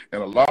 woo."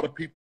 And a lot of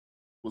people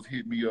was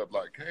hitting me up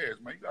like,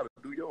 "Cash, man, you got to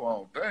do your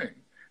own thing.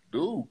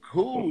 Dude,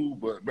 cool,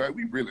 but, man,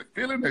 we really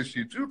feeling that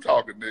shit you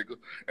talking, nigga."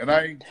 And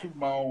I ain't tooting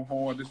my own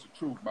horn. This is the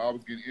truth, man. I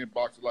was getting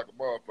inboxes like a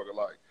motherfucker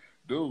like,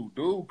 dude,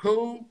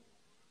 cool.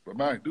 But,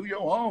 man, do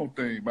your own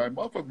thing, man.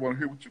 Motherfuckers want to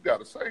hear what you got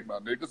to say, my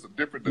nigga. It's a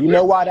different delivery. You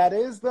know why that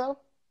is, though?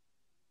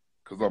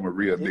 Because I'm a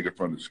real nigga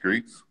from the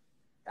streets.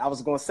 I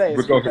was going to say,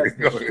 it's because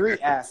the street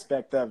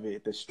aspect of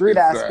it,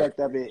 aspect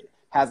of it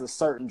has a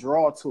certain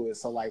draw to it.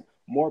 So, like,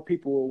 more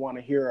people will want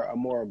to hear a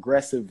more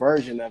aggressive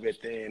version of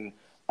it than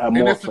a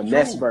more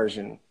finesse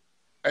version.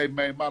 Hey,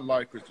 man, my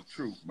life is the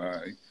truth,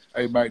 man.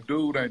 Hey, man,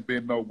 dude ain't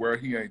been nowhere.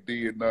 He ain't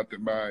did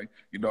nothing, man.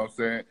 You know what I'm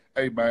saying?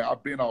 Hey, man,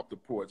 I've been off the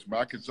porch,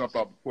 man. I can jump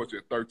off the porch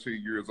at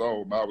 13 years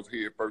old, man. I was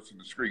head first in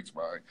the streets,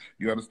 man.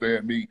 You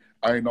understand me?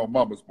 I ain't no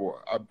mama's boy.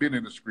 I've been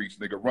in the streets,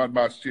 nigga. Run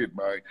my shit,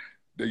 man.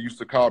 They used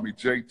to call me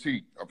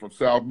JT. I'm from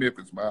South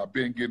Memphis, man. I've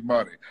been getting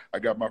money. I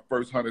got my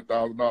first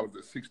 $100,000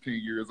 at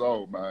 16 years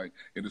old, man,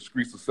 in the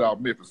streets of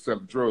South Memphis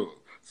selling drugs.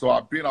 So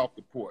I've been off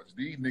the porch.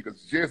 These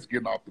niggas just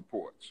getting off the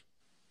porch.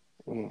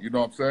 You know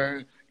what I'm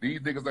saying?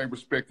 These niggas ain't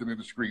respected in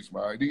the streets,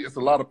 man. It's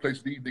a lot of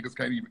places these niggas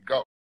can't even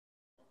go.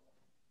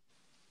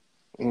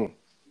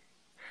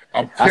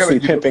 I'm telling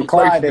you, Pimpin'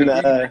 Clyde in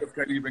these niggas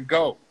can't even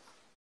go.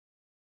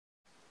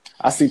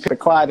 I see Pimpin'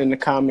 Clyde in the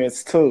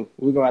comments too.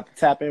 We're gonna have to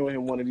tap in with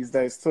him one of these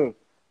days too.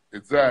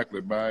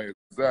 Exactly, man.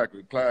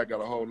 Exactly. Clyde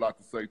got a whole lot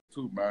to say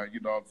too, man. You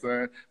know what I'm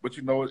saying? But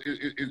you know,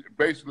 it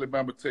basically,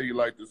 man, I'm gonna tell you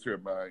like this here,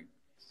 man.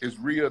 It's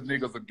real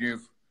niggas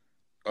against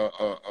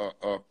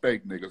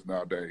fake niggas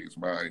nowadays,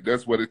 man.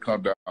 That's what it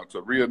comes down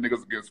to. Real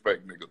niggas against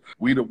fake niggas.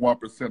 We the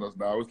 1%ers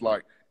now. It's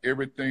like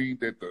everything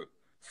that the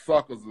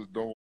suckers is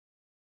doing,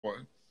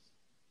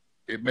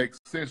 it makes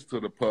sense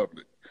to the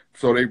public.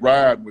 So they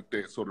ride with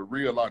that. So the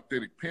real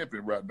authentic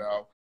pimping right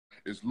now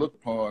is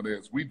looked upon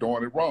as we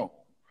doing it wrong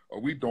or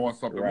we doing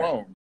something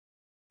wrong.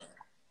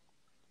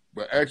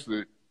 But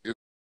actually, it's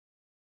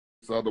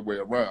the other way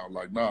around.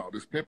 Like, no,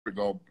 this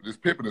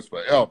pimping is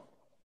forever.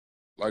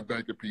 Like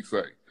Danky P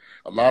say.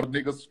 A lot of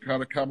niggas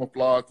kind of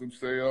camouflage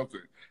themselves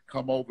and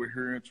come over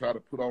here and try to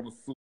put on a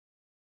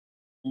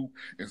suit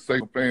and say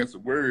some fancy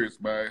words,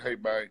 man. Hey,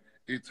 man,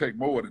 it take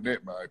more than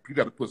that, man. You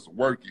got to put some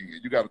work in.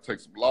 You got to take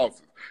some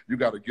losses. You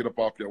got to get up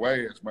off your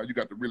ass, man. You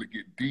got to really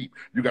get deep.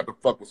 You got to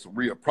fuck with some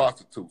real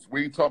prostitutes.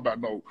 We ain't talking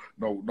about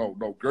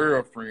no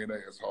girlfriend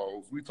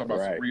assholes. We talking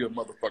about some real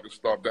motherfucking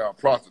stuff down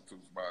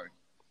prostitutes, man.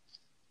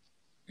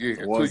 Yeah,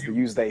 The until ones that you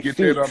use their get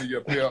that feet. under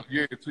your belt.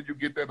 Yeah, until you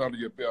get that under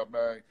your belt,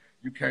 man.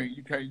 You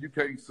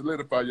can't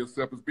solidify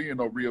yourself as being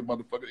no real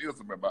motherfucker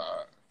ism in my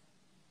eyes.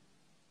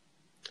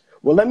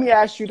 Well, let me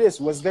ask you this.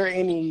 Was there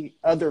any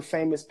other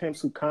famous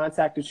pimps who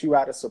contacted you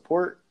out of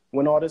support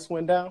when all this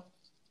went down?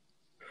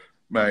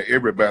 Man,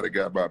 everybody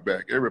got my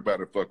back.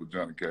 Everybody fuck with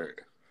Johnny Cash.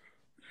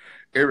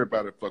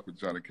 Everybody fuck with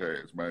Johnny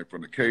Cash, man.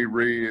 From the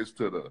K-Reds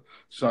to the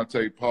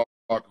Shantae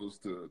Parkers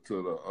to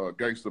the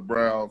Gangsta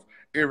Browns.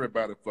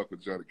 Everybody fuck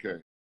with Johnny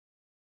Cash,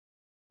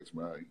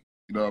 man.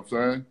 You know what I'm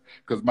saying?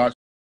 Because my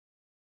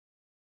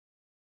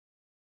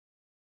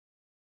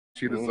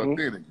shit is Mm-hmm.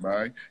 authentic,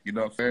 man. You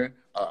know what I'm saying?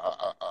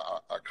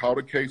 I caught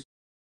a case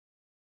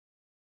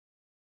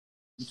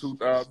in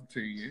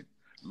 2010,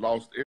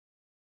 lost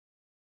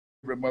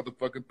every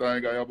motherfucking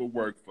thing I ever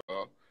worked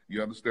for.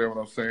 You understand what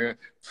I'm saying?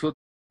 Took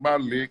my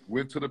lick,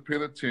 went to the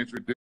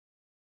penitentiary,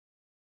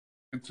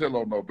 didn't tell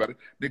on nobody.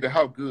 Nigga,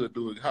 how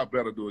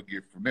better do it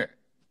get from that?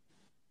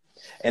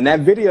 And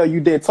that video you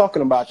did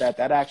talking about that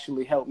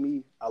actually helped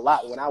me a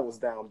lot when I was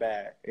down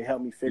bad. It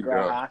helped me figure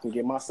out how I can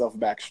get myself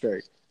back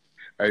straight.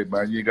 Hey,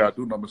 man, you ain't got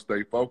to do nothing but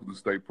stay focused and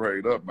stay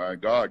prayed up, man.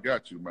 God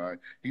got you, man.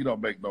 He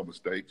don't make no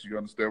mistakes. You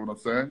understand what I'm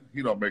saying?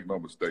 He don't make no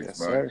mistakes, Yes,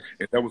 man. sir.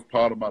 And that was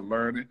part of my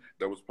learning.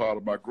 That was part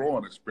of my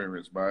growing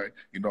experience, man.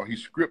 You know, he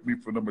stripped me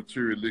from the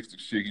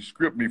materialistic shit. He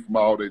stripped me from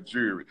all that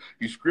jewelry.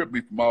 He stripped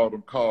me from all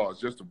them cars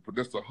just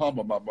to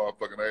humble my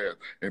motherfucking ass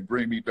and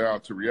bring me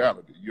down to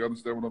reality. You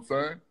understand what I'm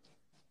saying?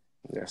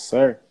 Yes,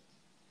 sir.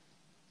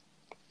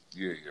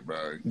 Yeah,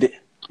 man. Did,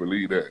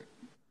 Believe that.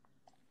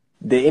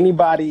 did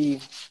anybody...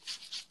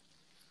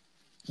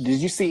 Did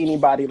you see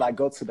anybody like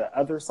go to the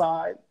other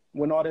side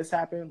when all this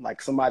happened?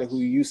 Like somebody who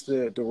you used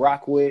to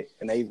rock with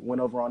and they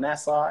went over on that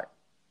side?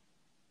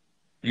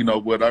 You know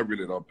what? I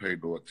really don't pay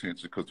no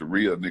attention because the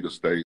real niggas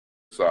stay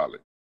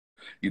solid.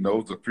 You know,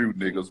 it was a few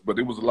niggas, but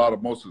it was a lot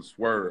of mostly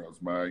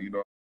swears, man. You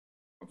know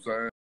what I'm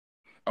saying?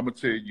 I'm going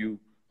to tell you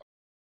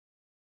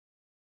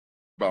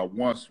about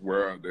one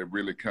swear that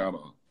really kind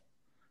of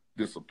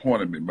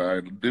disappointed me,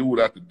 man. The dude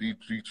out the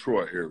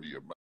Detroit area,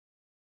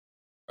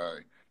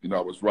 man. You know,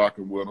 I was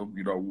rocking with him.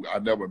 You know, I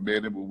never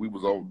met him, but we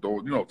was on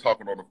doing, you know,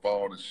 talking on the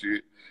phone and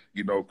shit.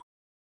 You know,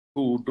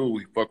 cool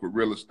dude. He fuck with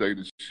real estate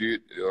and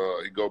shit.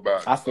 He go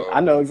by I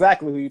know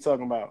exactly who you're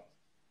talking about.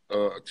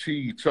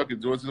 Cheese, Chuck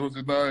and George. What's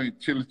his name?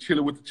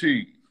 Chili with the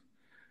cheese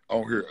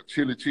on here.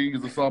 Chili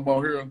cheese or something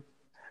on here.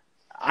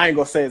 I ain't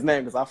gonna say his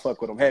name because I fuck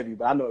with him heavy,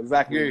 but I know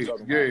exactly who you're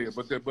talking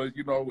about. But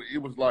you know, it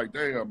was like,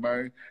 damn,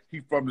 man,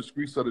 he from the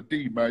streets of the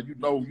D, man. You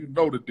know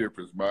the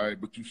difference, man.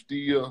 But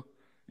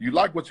you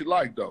like what you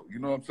like, though. You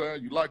know what I'm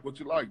saying? You like what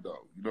you like,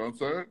 though. You know what I'm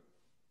saying?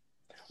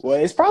 Well,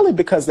 it's probably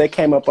because they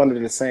came up under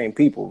the same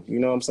people. You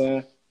know what I'm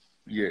saying?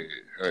 Yeah.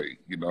 Hey,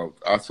 you know,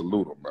 I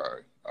salute them,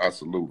 man. I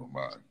salute them,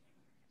 man.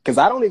 Because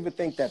I don't even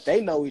think that they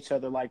know each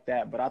other like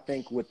that, but I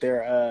think with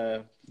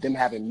their them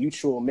having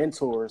mutual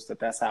mentors,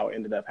 that's how it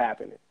ended up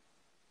happening.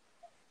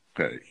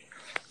 Hey,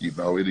 you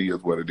know, it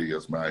is what it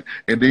is, man.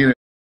 And then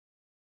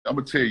I'm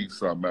gonna tell you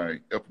something,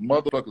 man. If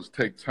motherfuckers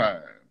take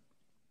time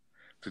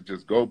to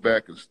just go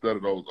back and study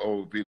those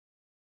old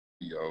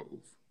videos,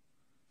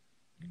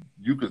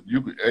 you could,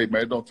 hey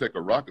man, don't take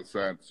a rocket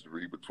scientist to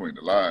read between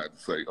the lines and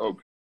say,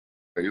 okay,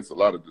 it's a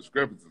lot of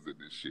discrepancies in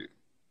this shit.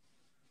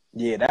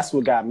 Yeah, that's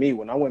what got me.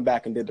 When I went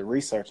back and did the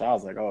research, I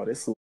was like, oh,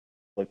 this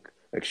look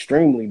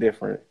extremely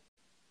different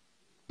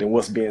than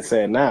what's being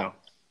said now.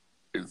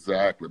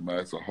 Exactly, man.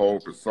 It's a whole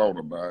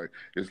persona, man.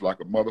 It's like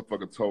a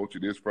motherfucker told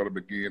you this from the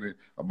beginning,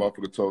 a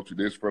motherfucker told you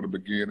this from the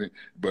beginning,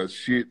 but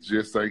shit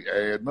just ain't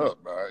adding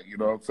up, man. You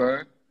know what I'm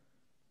saying?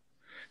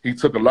 He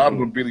took a lot of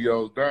them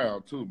videos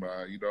down too,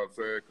 man. You know what I'm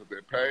saying?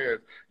 Because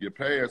your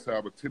past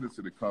have a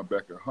tendency to come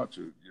back and hunt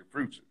your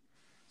future.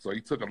 So he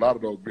took a lot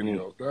of those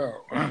videos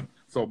down.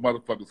 So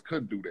motherfuckers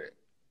couldn't do that.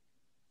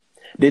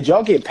 Did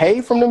y'all get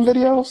paid from them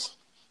videos?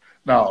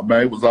 No,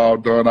 man, it was all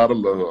done out of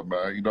love,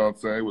 man. You know what I'm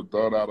saying? It was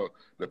done out of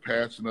the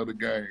passion of the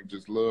game,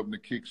 just loving to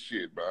kick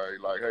shit,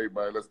 man. Like, hey,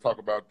 man, let's talk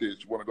about this.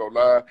 You want to go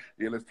live?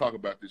 Yeah, let's talk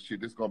about this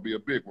shit. This going to be a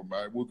big one,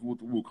 man. Woo, woo,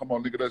 woo. Come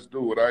on, nigga, let's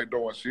do it. I ain't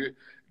doing shit.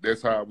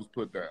 That's how it was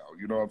put down.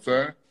 You know what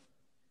I'm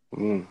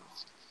saying?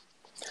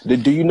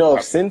 Do you know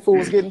if Sinful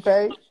was getting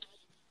paid?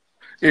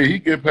 Yeah, he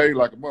get paid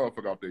like a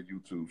motherfucker off that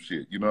YouTube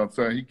shit. You know what I'm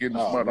saying? He getting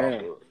his money off of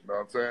it. You know what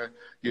I'm saying?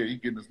 Yeah, he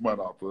getting his money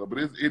off of it. But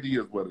it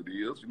is what it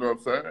is. You know what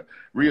I'm saying?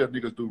 Real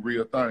niggas do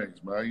real things,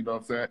 man. You know what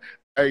I'm saying?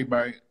 Hey,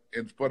 man,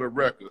 and for the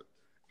record,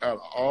 out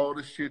of all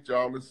the shit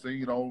y'all have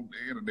seen on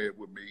the internet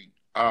with me,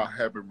 I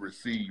haven't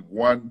received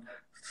 1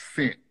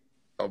 cent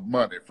of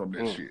money from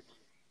this shit.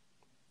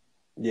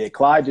 Yeah,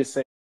 Clyde just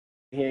said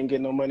he ain't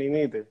getting no money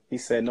neither. He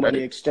said no money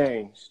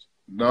exchanged.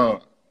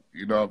 None.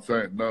 You know what I'm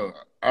saying? None.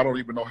 I don't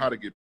even know how to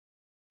get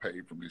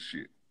paid from this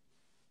shit.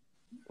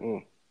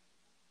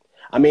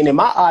 I mean, in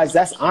my eyes,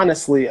 that's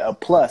honestly a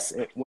plus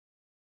when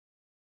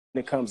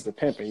it comes to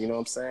pimping. You know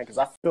what I'm saying? Because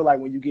I feel like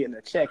when you getting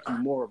a check, you're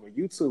more of a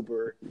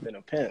YouTuber than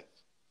a pimp.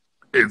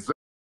 Exactly,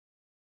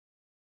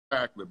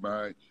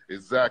 man.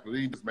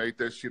 Exactly. He just made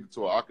that shit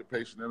into an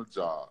occupation and a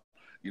job.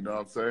 You know what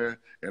I'm saying?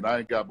 And I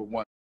ain't got but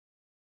one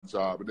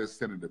job and they're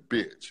sending the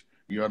bitch.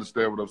 You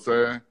understand what I'm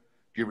saying?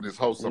 Giving this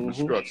host some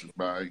instructions,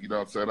 man. You know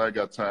what I'm saying? I ain't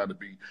got time to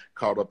be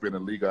caught up in the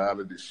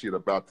legality shit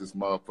about this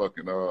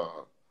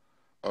motherfucking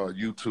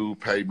YouTube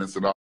payments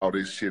and all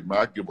this shit, man.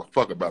 I give a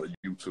fuck about a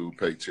YouTube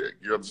paycheck.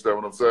 You understand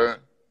what I'm saying?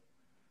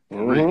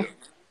 For real.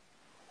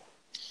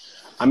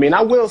 I mean,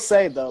 I will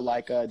say though,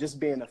 like just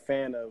being a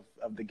fan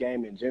of the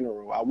game in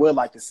general, I would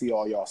like to see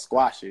all y'all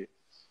squash it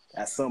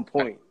at some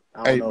point.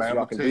 I don't know if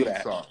y'all can do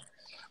that. I'm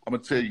gonna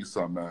tell you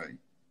something, man.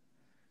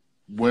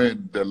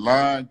 When the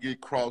line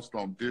get crossed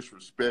on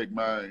disrespect,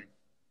 man,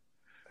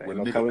 when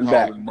niggas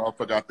calling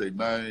motherfucker out their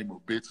name or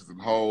bitches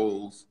and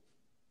hoes,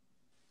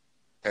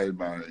 hey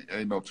man,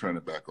 ain't no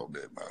turning back on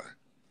that, man.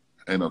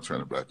 Ain't no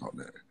turning back on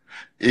that.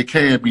 It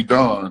can be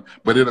done,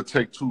 but it'll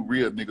take two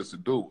real niggas to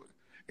do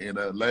it. And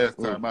last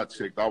time I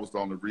checked, I was the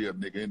only real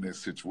nigga in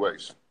this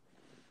situation.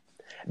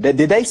 Did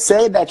they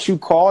say that you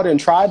called and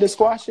tried to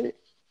squash it?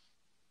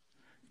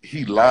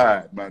 He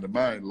lied, man. The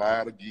man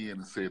lied again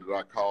and said that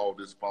I called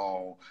this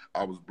phone.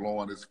 I was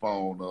blowing his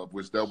phone up,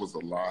 which that was a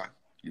lie.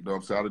 You know what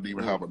I'm saying? I didn't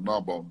even have a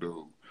number on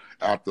dude.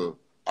 After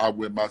I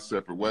went my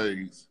separate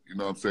ways, you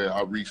know what I'm saying?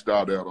 I reached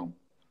out at him.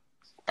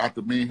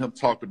 After me and him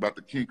talked about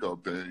the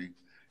Kinko thing,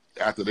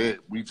 after that,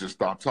 we just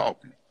stopped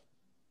talking.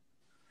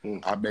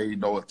 I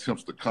made no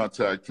attempts to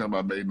contact him.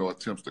 I made no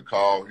attempts to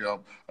call him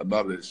or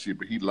none of that shit.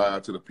 But he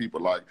lied to the people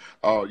like,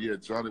 oh, yeah,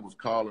 Johnny was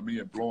calling me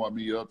and blowing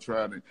me up,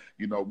 trying to,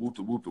 you know,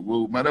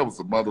 whoop-de-whoop-de-whoop. Man, that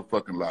was a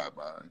motherfucking lie,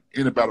 man.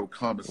 Anybody with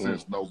common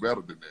sense know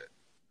better than that.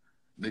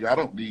 Nigga, I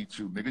don't need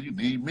you. Nigga, you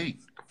need me.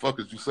 The fuck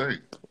is you saying?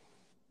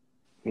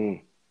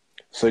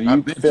 So do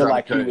you feel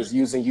like he was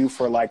using you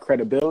for, like,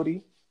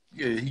 credibility?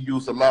 Yeah, he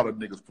used a lot of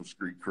niggas for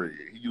street cred.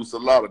 He used a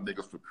lot of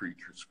niggas for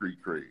street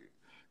cred.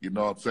 You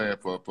know what I'm saying?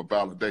 For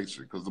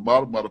validation. Because the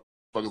bottom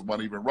motherfuckers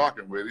weren't even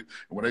rocking with it.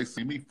 And when they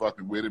see me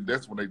fucking with him,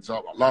 that's when they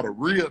jump. A lot of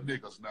real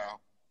niggas now.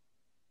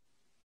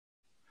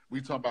 We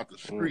talking about the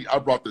street. I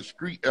brought the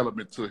street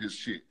element to his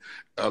shit.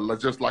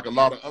 Just like a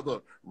lot of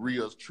other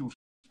real true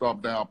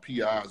stomp down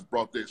PIs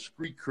brought that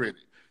street credit.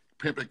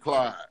 Pimpin'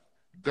 Clyde,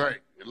 Dank,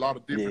 a lot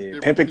of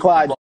different Pimpin'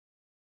 Clyde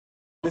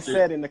just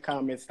said in the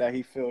comments that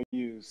he felt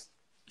used.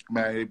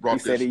 Man, he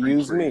brought that street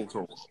used me. To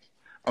him.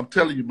 I'm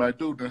telling you, man,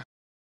 dude,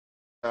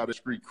 out of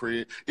street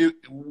cred.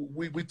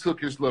 We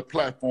took his little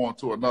platform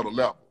to another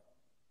level.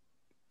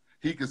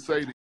 He could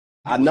say that.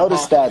 I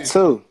noticed that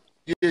too.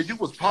 Yeah, you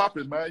was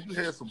popping, man. You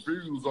had some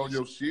views on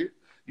your shit,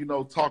 you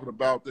know, talking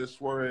about this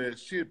swear ass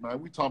shit,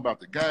 man. We talking about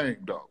the game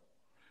though.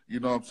 You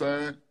know what I'm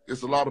saying?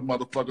 It's a lot of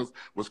motherfuckers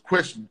was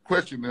questioning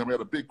him,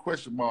 had a big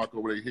question mark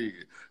over their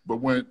head. But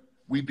when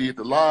we did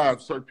the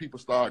live, certain people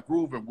started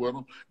grooving with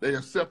him. They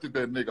accepted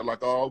that nigga like,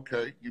 oh,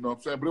 okay. You know what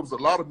I'm saying? But it was a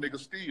lot of niggas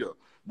still.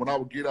 When I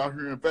would get out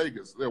here in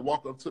Vegas, they'd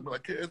walk up to me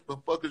like, hey, what the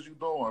fuck is you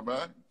doing,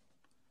 man?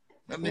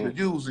 That nigga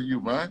using you,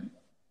 man.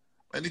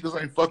 That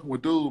niggas ain't fucking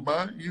with dude,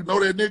 man. You know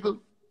that nigga?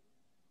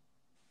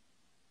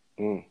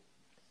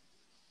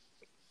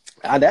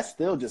 That's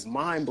still just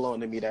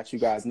mind-blowing to me that you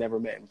guys never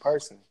met in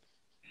person.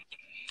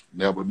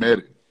 Never met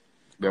him.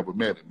 Never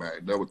met him,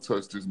 man. Never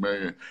touched this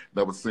man.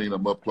 Never seen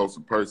him up close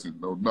in person.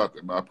 No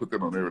nothing, man. I put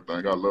that on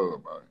everything. I love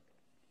him, man.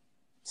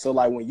 So,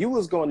 like, when you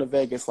was going to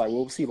Vegas, like,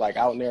 what was he, like,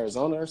 out in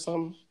Arizona or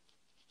something?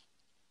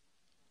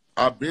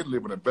 I've been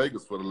living in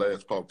Vegas for the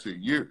last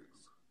 14 years.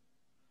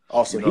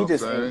 Oh, so he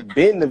just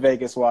been to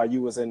Vegas while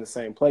you was in the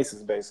same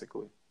places,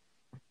 basically.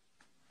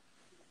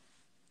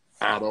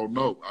 I don't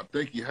know. I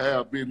think he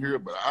have been here,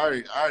 but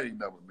I ain't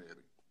never met him.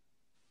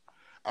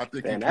 I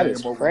think he that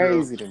is came over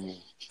crazy here to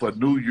me. For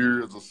New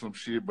Year's or some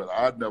shit, but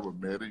I never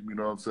met him. You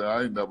know what I'm saying?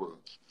 I ain't never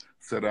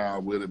sat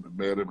down with him and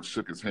met him and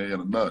shook his hand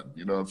or nothing.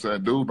 You know what I'm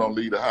saying? Dude don't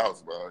leave the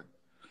house, man.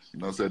 You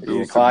know what I'm saying?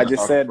 Dude Clyde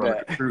just said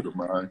that. Computer,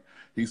 man.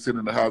 He's sitting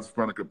in the house in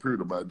front of the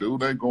computer, man.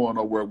 Dude ain't going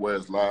nowhere where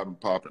it's live and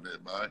popping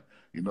it, man.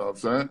 You know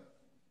what I'm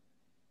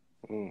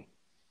saying?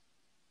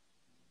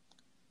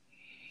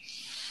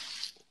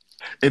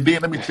 And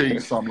then let me tell you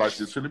something like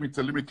this. So let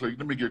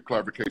me get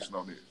clarification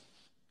on this.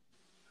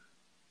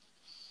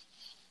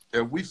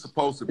 If we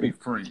supposed to be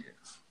friends,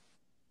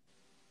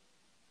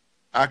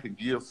 I can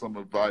give some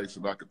advice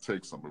and I can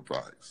take some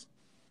advice.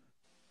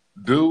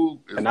 Dude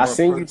is and I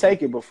seen you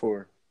take it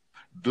before.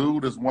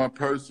 Dude is one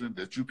person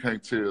that you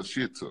can't tell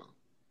shit to.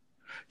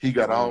 He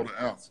got all the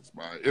answers,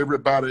 man.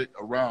 Everybody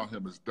around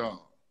him is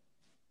dumb.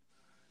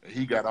 And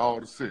he got all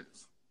the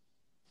sense.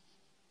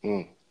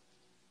 I'm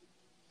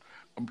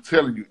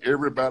telling you,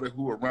 everybody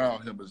who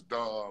around him is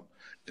dumb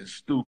and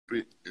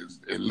stupid,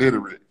 is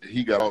illiterate, and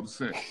he got all the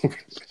sense.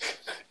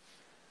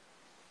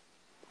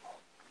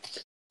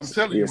 I'm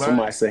telling you, man.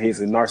 Somebody said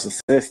he's a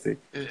narcissistic.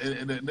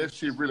 And that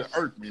shit really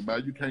irked me,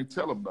 man. You can't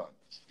tell him nothing.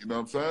 You know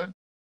what I'm saying?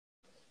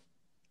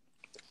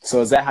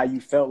 So is that how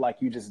you felt,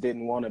 like you just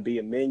didn't want to be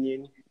a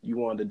minion? You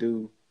wanted to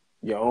do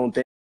your own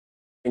thing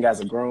as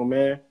a grown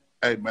man?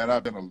 Hey, man,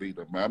 I've been a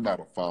leader, man. I'm not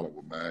a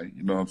follower, man.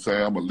 You know what I'm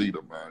saying? I'm a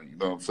leader, man. You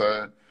know what I'm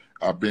saying?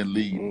 I've been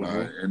leading,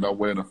 man. Ain't no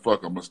way in the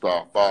fuck I'm going to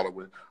start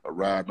following or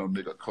riding no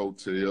nigga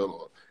coattail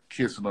or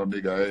kissing a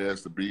nigga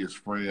ass to be his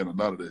friend or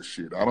none of that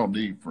shit. I don't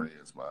need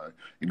friends, man.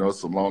 You know,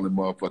 it's a lonely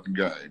motherfucking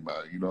game,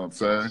 man. You know what I'm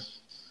saying?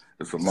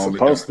 It's a lonely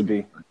game. Supposed to be.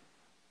 You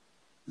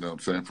know what I'm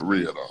saying? For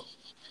real, though.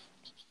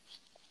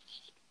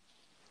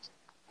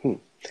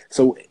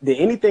 So did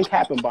anything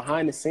happen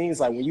behind the scenes?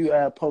 Like when you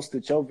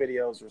posted your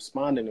videos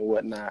responding and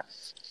whatnot,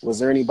 was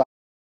there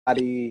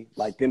anybody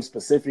like them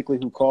specifically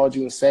who called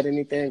you and said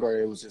anything, or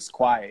it was just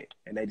quiet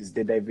and they just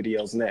did their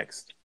videos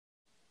next?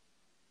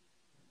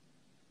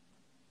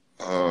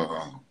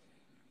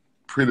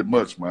 Pretty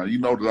much, man. You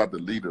know that I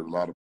deleted a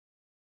lot of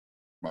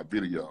my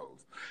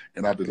videos.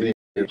 And I deleted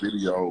the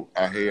video.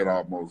 I had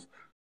almost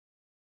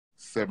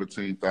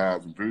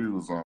 17,000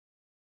 views on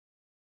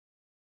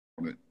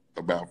it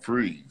about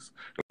Freeze.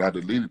 But I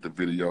deleted the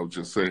video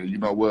just saying, you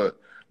know what?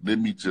 Let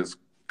me just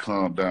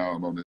calm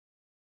down on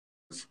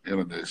this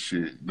internet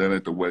shit. That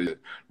ain't the way that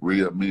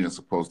real men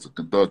supposed to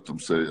conduct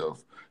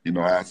themselves. You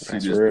know, I see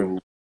this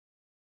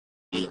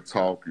dude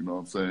talk, you know what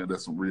I'm saying?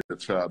 That's some real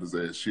childish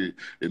ass shit.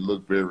 It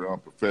looked very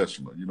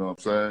unprofessional, you know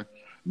what I'm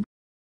saying?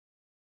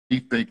 Me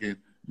thinking,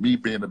 me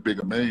being a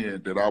bigger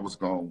man, that I was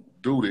going to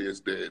do this,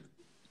 that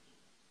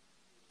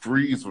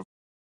Freeze was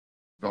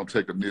going to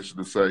take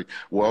initiative to say,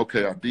 well,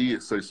 okay, I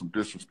did say some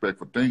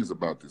disrespectful things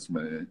about this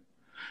man.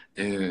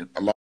 And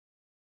a lot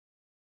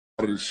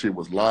of this shit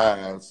was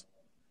lies.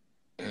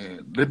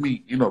 And let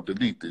me, you know,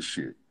 delete this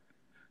shit.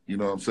 You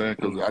know what I'm saying?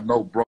 Because I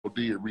know bro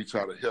did reach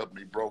out to help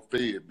me. Bro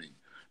fed me.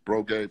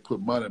 Bro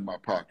put money in my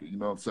pocket. You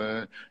know what I'm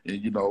saying?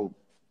 And, you know,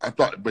 I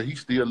thought, but he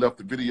still left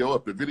the video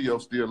up. The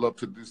video's still up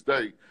to this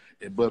day.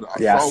 But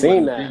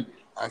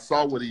I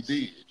saw what he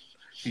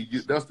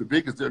did. That's the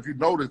biggest, if you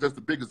notice, that's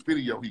the biggest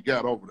video he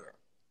got over there.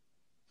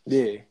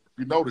 Yeah. If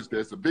you notice,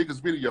 that's the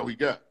biggest video he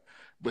got.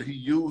 But he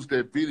used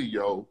that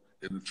video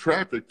and the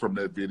traffic from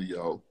that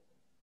video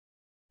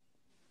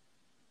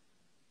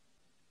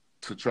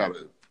to try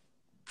to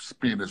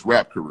spin his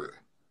rap career.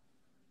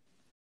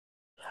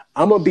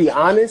 I'm going to be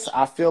honest.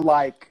 I feel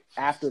like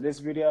after this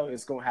video,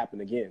 it's going to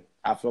happen again.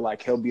 I feel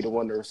like he'll be the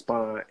one to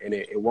respond, and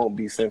it won't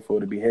be Sinful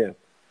to be him.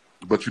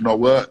 But you know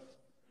what?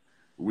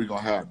 We're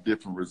going to have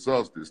different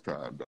results this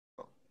time,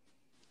 though.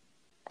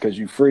 Because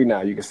you're free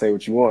now. You can say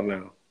what you want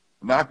now.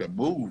 And I can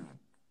move.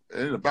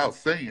 It ain't about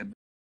saying.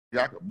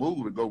 I can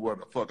move and go where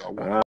the fuck I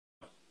want.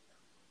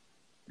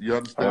 You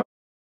understand?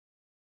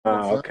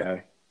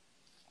 Okay.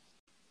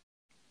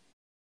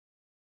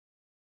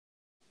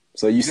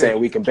 So you saying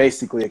we can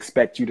basically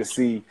expect you to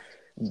see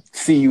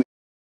you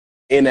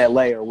in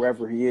LA or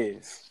wherever he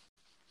is?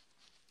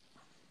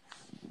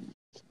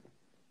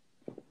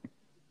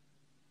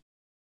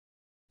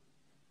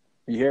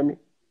 You hear me?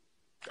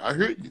 I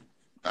hear you.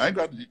 I ain't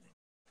got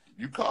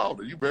you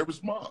called it. You very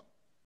smart.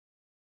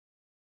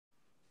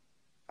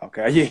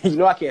 Okay. Yeah, you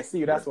know I can't see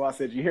you. That's why I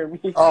said you hear me.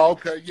 Oh,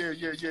 okay. Yeah.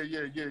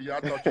 I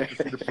thought you could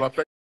see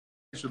the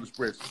facial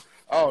expression.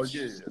 Oh,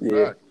 yeah.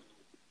 Exactly.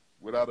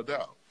 Without a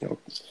doubt.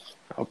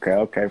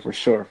 Okay, for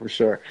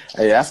sure.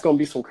 Hey, that's gonna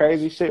be some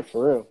crazy shit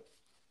for real.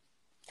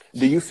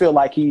 Do you feel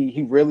like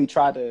he really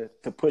tried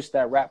to push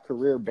that rap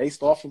career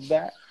based off of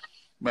that?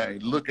 Man,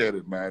 look at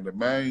it, man. The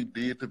man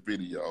did the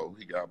video.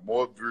 He got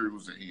more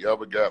views than he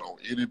ever got on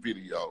any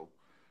video.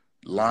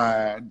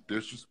 Lying,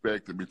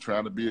 disrespecting me,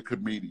 trying to be a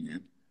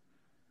comedian.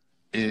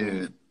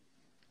 And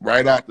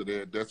right after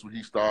that, that's when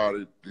he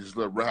started his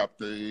little rap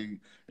thing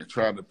and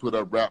trying to put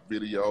up rap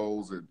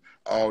videos and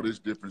all this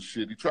different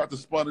shit. He tried to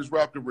spun his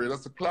rap career.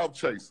 That's a clout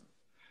chaser.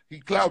 He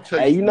clout chasing.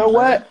 Hey, you know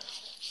what?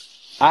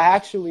 I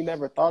actually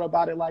never thought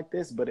about it like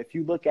this, but if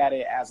you look at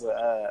it as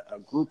a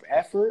group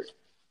effort,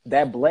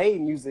 that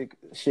Blade music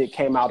shit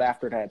came out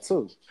after that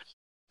too.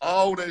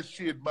 All that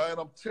shit, man.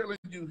 I'm telling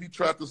you, he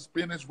tried to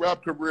spin his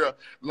rap career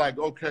like,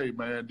 okay,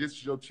 man, this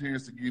is your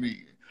chance to get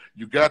in.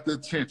 You got the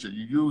attention.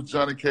 You use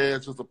Johnny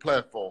Cash as a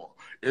platform.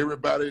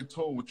 Everybody in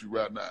tune with you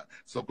right now.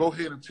 So go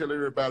ahead and tell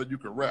everybody you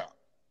can rap.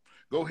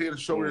 Go ahead and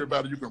show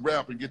everybody you can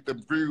rap and get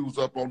them views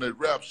up on that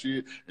rap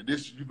shit. And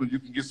this you can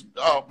get some.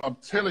 Oh, I'm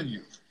telling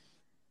you.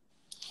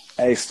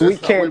 Hey,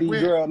 Sweet Candy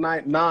Girl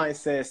 99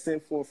 says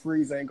Sinful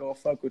Freeze ain't gonna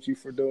fuck with you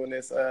for doing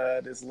this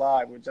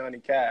live with Johnny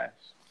Cash.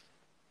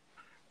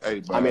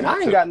 Hey, man, I mean, I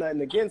ain't got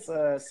nothing against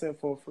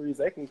Sinful Freeze.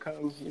 They can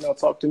come,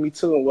 talk to me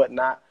too and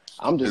whatnot.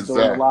 I'm just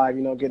doing the live,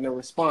 getting a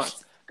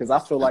response because I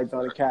feel like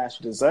Johnny Cash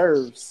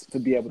deserves to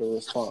be able to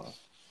respond.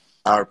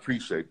 I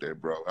appreciate that,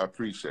 bro. I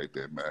appreciate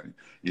that, man.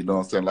 You know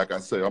what I'm saying? Like I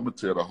say, I'm going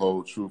to tell the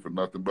whole truth and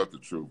nothing but the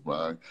truth,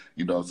 man.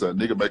 You know what I'm saying?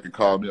 Nigga can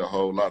call me a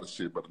whole lot of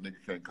shit, but the nigga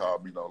can't call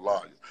me no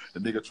liar. The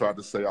nigga tried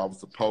to say I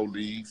was the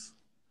police.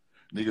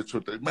 Nigga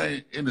tried to,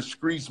 man, in the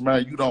streets,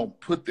 man, you don't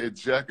put that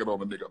jacket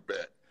on a nigga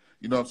back.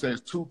 You know what I'm saying?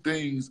 It's two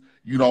things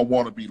you don't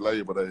want to be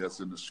labeled as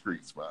in the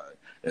streets, man.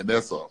 And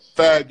that's a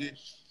faggot,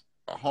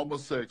 a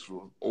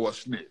homosexual, or a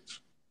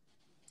snitch.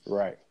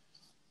 Right.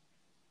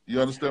 You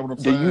understand what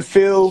I'm saying? Do you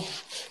feel,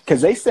 because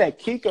they said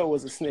Kiko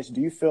was a snitch,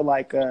 do you feel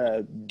like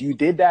you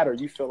did that or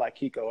you feel like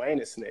Kiko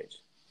ain't a snitch?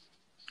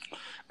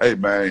 Hey,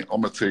 man,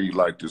 I'm going to tell you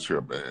like this here,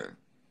 man.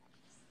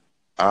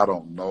 I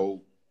don't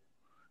know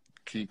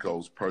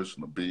Kiko's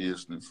personal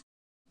business.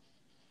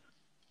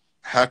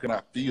 how can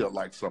I feel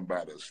like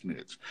somebody a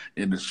snitch?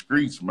 In the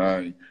streets,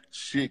 man,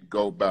 shit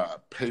go by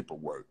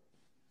paperwork.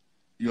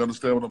 You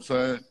understand what I'm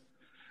saying?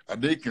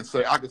 And they can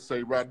say, I can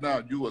say right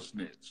now, you a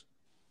snitch.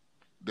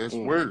 That's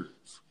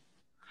words.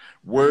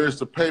 Where's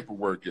the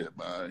paperwork at,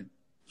 man?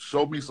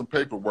 Show me some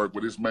paperwork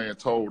where this man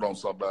told on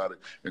somebody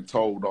and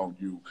told on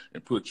you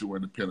and put you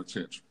in the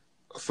penitentiary.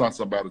 Sent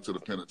somebody to the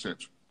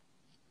penitentiary.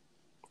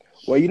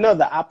 Well, you know,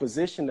 the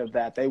opposition of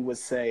that, they would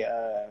say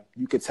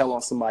you could tell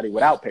on somebody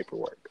without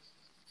paperwork.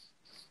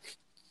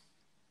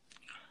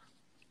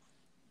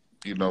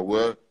 You know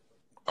what?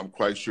 I'm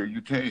quite sure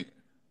you can.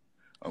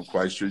 I'm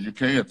quite sure you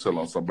can tell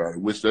on somebody,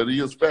 which that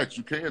is facts.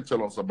 You can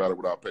tell on somebody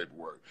without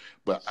paperwork.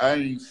 But I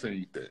ain't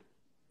seen that.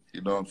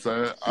 You know what I'm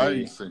saying? I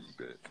ain't seen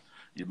that.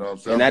 You know what I'm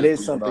saying? And that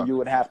is something you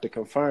would have to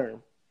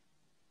confirm.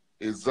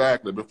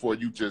 Exactly. Before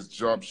you just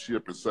jump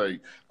ship and say,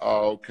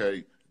 oh,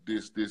 okay,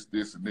 this,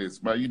 and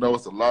this. Man, you know,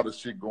 it's a lot of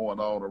shit going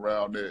on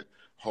around that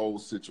whole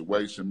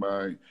situation,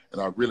 man.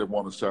 And I really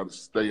want to try to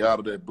stay out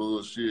of that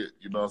bullshit.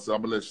 You know what I'm saying?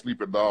 I'm going to let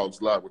sleeping dogs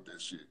lie with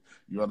that shit.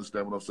 You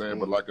understand what I'm saying?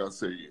 But like I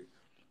said,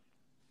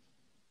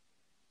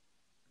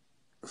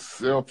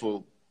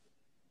 Sinful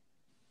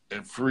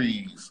and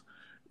Freeze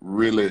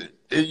really,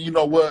 and you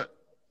know what?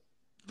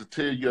 To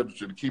tell you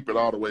to keep it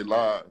all the way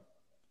live,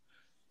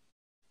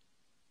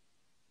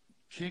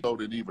 Kiko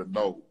didn't even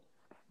know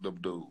them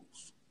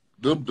dudes.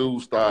 Them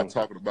dudes started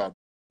talking about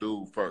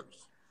dude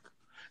first.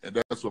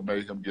 And that's what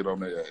made him get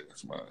on their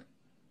ass,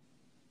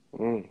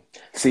 man.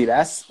 See,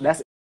 that's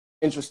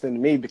interesting to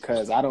me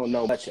because I don't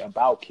know much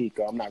about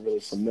Kiko. I'm not really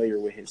familiar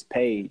with his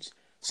page.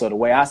 So the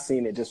way I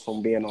seen it just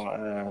from being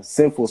on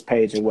Sinful's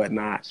page and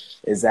whatnot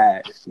is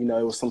that, you know,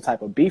 it was some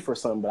type of beef or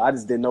something, but I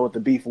just didn't know what the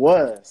beef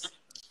was.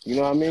 You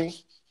know what I mean?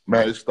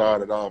 Man, it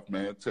started off,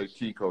 man. Take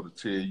Kiko to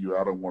tell you,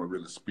 I don't want to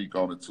really speak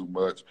on it too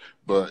much,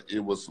 but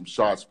it was some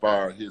shots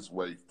fired his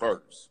way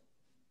first.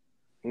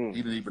 He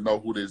didn't even know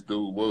who this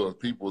dude was.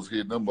 People was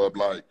hitting him up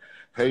like,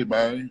 hey,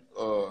 man,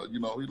 you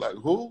know, he's like,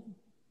 who?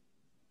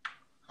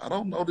 I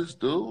don't know this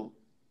dude.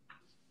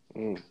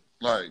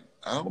 Like,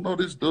 I don't know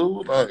this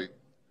dude. Like,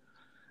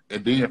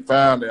 and then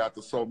finally,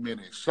 after so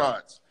many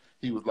shots,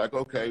 he was like,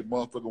 okay,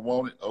 motherfucker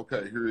want it.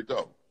 Okay, here it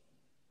go.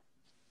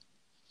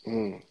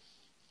 And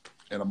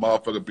a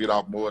motherfucker bit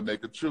off more than they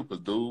could chew, because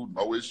dude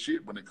know his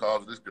shit when it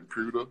comes to this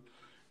computer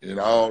and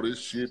all this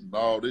shit.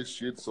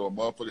 So a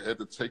motherfucker had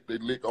to take their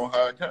lick on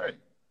how it came.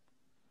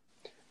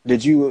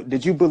 Did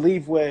you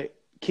believe what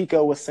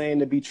Kiko was saying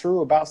to be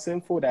true about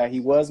Sinful, that he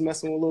was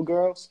messing with little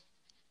girls?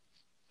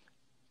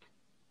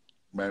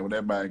 Man, when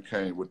that man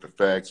came with the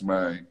facts,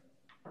 man,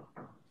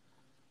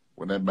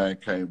 and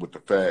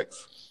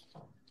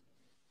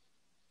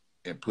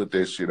put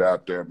that shit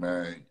out there,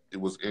 man,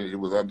 it was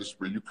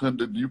undisputed. You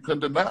couldn't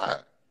deny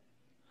it.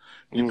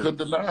 You couldn't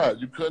deny it.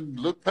 You couldn't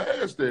look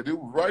past that. It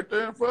was right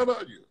there in front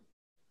of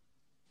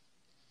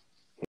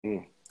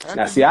you.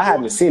 Now, see, I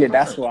haven't seen it.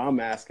 That's why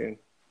I'm asking.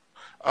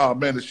 Oh,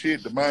 man,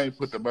 the man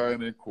put the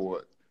man in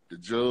court. The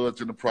judge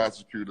and the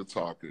prosecutor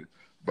talking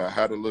about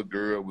how the little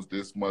girl was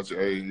this much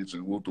age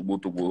and woo,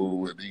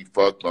 and he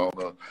fucked on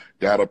her,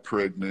 got her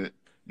pregnant,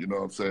 you know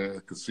what I'm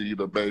saying,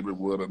 conceived a baby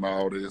with her and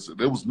all this. And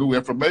there was new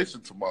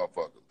information to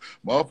motherfuckers.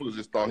 Motherfuckers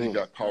just thought he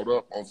got caught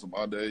up on some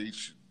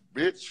underage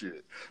bitch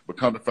shit. But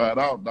come to find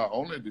out, not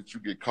only did you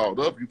get caught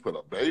up, you put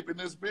a baby in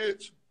this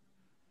bitch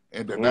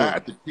and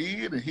denied the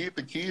kid and hid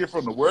the kid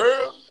from the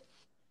world.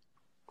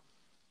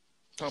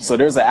 So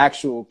there's an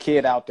actual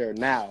kid out there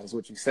now, is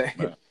what you say?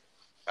 An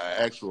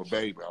actual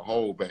baby, a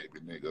whole baby,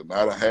 nigga.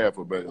 Not a half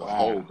a baby, a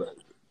whole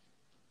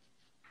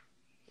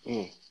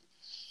baby.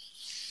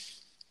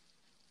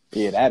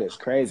 Yeah, that is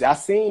crazy. I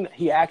seen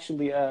he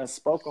actually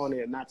spoke on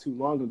it not too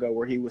long ago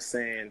where he was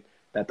saying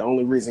that the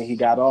only reason he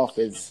got off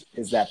is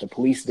that the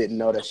police didn't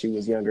know that she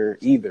was younger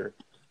either.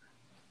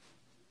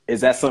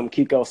 Is that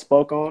something Kiko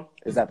spoke on?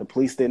 Is that the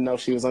police didn't know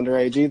she was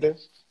underage either?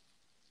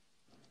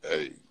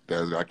 Hey,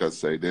 that's, like I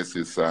say, that's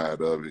his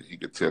side of it. He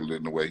could tell it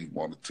in the way he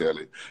want to tell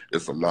it.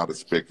 It's a lot of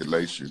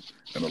speculation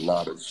and a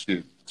lot of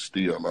shit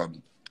still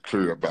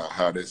unclear about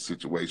how that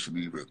situation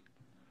even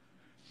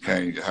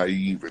came, how he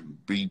even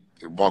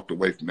walked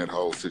away from that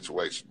whole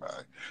situation,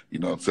 man. You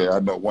know what I'm saying? I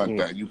know one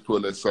thing. You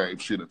pull that same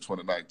shit in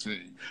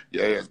 2019,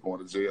 your ass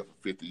going to jail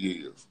for 50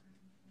 years.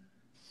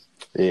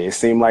 Yeah, it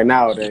seemed like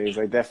nowadays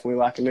they definitely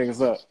locking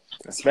niggas up.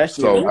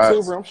 Especially a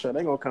YouTuber, I'm sure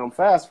they're going to come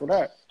fast for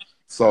that.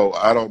 So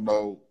I don't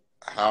know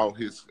how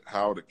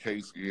the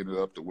case ended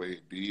up the way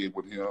it did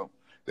with him.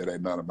 That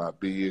ain't none of my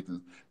business.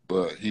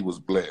 But he was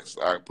blessed.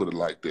 I put it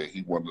like that.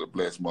 He one of the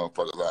blessed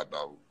motherfuckers I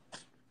know.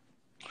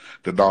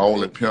 To not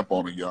only pimp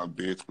on a young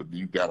bitch, but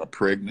you got her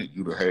pregnant.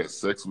 You done had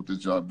sex with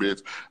this young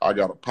bitch. I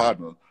got a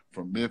partner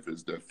from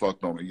Memphis that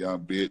fucked on a young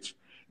bitch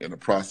in the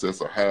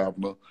process of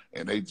having her,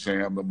 and they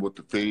jammed them with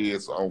the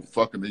feds on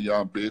fucking the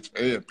young bitch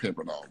and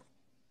pimping on her.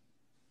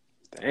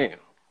 Damn.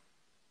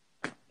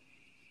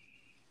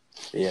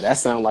 Yeah, that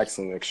sounds like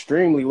some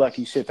extremely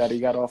lucky shit that he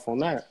got off on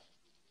that.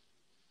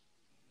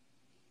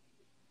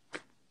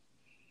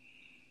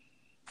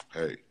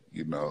 Hey,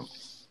 you know,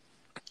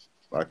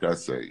 like I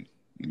say,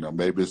 You know,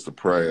 maybe it's the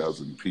prayers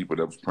and people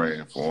that was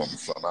praying for him or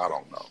something. I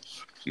don't know.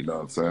 You know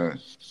what I'm saying?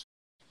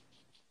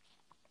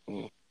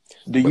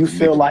 Do But you the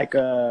feel nigga, like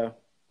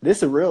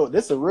this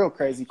a real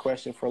crazy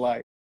question for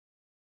like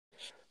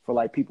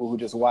people who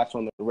just watch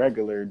on the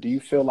regular? Do you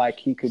feel like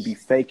he could be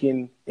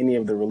faking any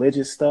of the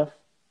religious stuff?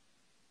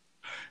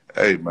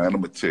 hey man, I'm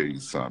gonna tell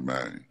you something,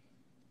 man.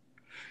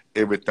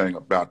 Everything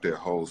about that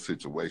whole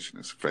situation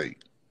is fake.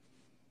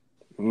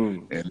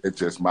 Mm. And it's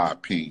just my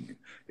opinion.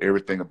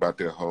 Everything about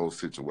that whole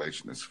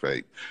situation is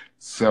fake.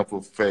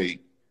 Simple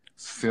fake,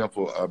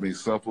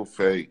 simple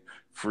fake,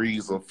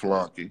 freeze or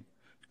flunky.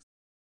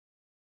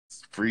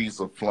 Freeze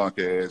a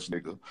flunky ass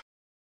nigga.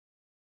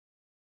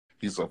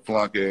 He's a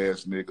flunky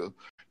ass nigga.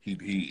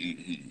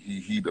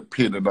 He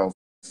dependent on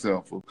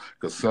Simple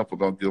because Simple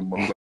gonna give him a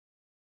place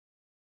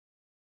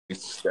to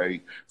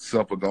stay.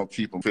 Simple gonna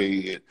keep him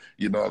fed.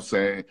 You know what I'm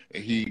saying?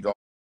 And he gonna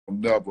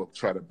never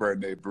try to burn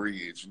that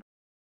bridge. You know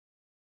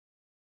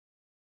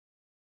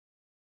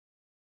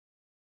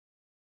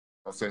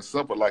what I'm saying?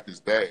 Simple like his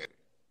dad.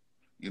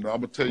 You know, I'm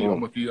gonna tell you, I'm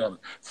Mm. gonna be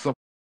honest. Simple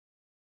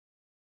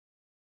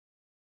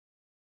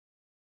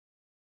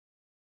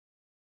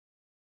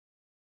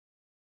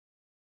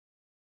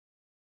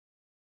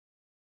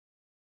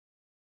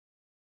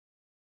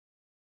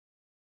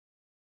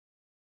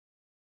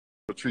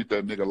treat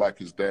that nigga like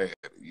his dad.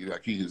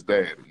 Like he his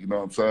dad. You know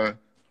what I'm saying?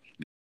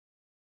 You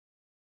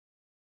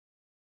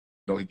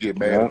know, he get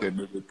mad Yeah. at that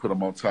nigga, put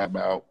him on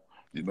timeout.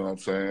 You know what I'm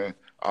saying?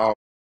 All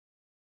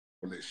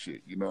that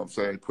shit. You know what I'm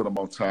saying? Put him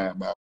on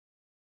timeout,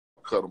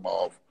 cut him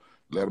off,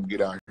 let him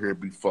get out here and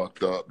be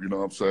fucked up. You know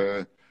what I'm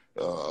saying?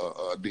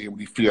 Then when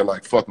he feel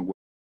like fucking with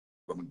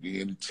him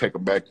again, he take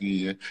him back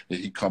in, and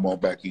he come on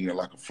back in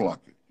like a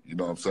flunky. You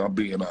know what I'm saying? I'm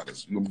being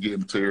honest. I'm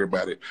getting to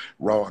everybody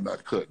raw and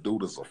not cut.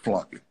 Dude is a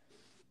flunky.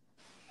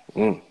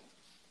 Mm.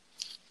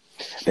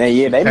 Then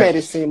yeah, He they can't. made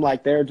it seem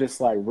like they're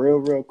just like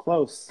real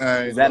close.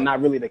 Hey, Is that look,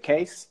 not really the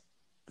case?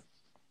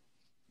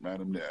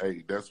 man.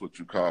 Hey, that's what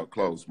you call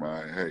close,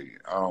 man. Hey,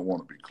 I don't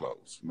want to be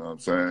close. You know what I'm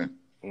saying?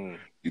 Mm.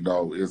 You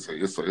know, it's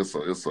an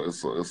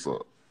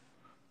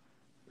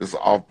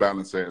off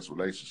balance ass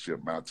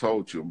relationship, man. I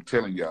told you, I'm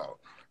telling y'all,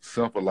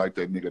 Simple like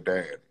that nigga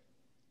daddy.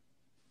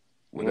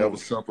 Whatever Mm.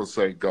 Simple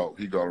say go,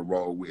 he gonna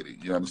roll with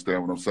it. You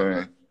understand what I'm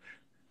saying?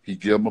 He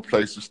give him a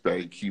place to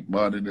stay, keep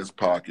money in his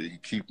pocket, he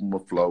keep him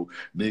afloat.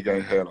 Nigga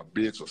ain't had a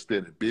bitch or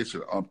steady bitch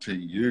in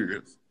umpteen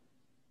years.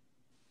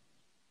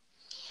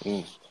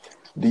 Mm.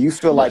 Do you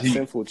feel But like he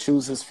Sinful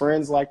chooses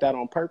friends like that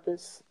on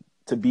purpose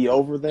to be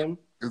over them?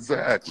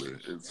 exactly,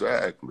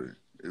 exactly,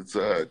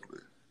 exactly.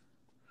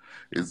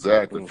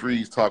 Exactly. Mm.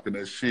 Freeze talking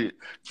that shit,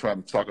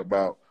 trying to talk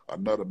about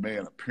another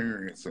man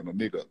appearance and a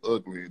nigga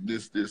ugly and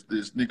this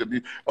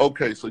nigga.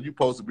 Okay, so you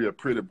supposed to be a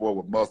pretty boy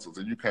with muscles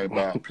and you can't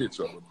buy a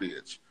picture of a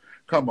bitch.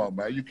 Come on,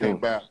 man. You can't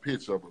Mm. buy a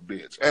picture of a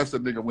bitch. Ask the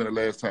nigga when the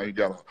last time he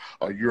got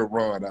a year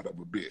run out of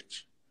a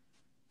bitch.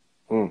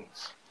 Mm.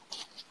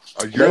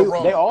 A year They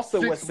run.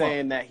 also was 6 months.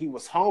 saying that he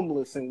was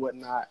homeless and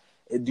whatnot.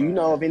 Do you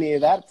know of Man. any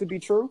of that to be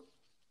true?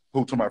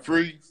 Who to my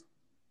freeze?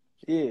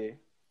 Yeah.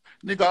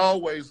 Nigga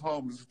always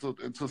homeless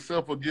until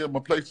Simple give him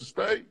a place to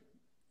stay.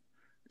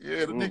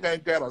 Yeah, the Mm. nigga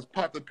ain't got a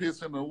pot to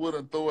piss in the wood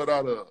and throw it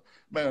out of.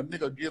 Man,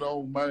 nigga get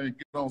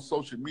on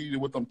social media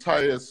with them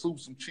tight ass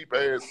suits and cheap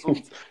ass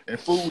suits and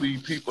fool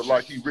these people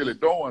like he really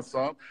doing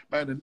something.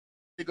 Man,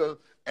 the nigga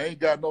ain't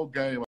got no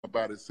game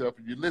about himself.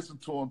 If you listen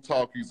to him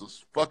talk, he's a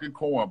fucking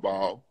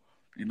cornball.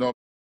 You know what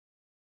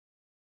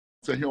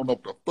I'm saying? He don't know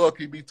what the fuck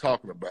he be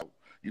talking about.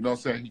 You know what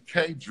I'm saying? He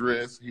can't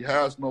dress. He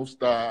has no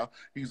style.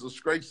 He's a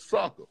straight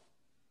sucker.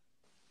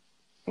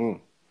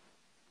 Mm.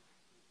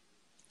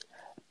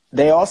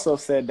 They also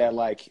said that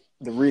like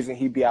the reason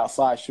he be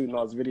outside shooting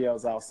those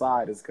videos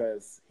outside is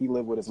because he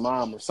lived with his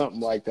mom or something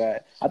like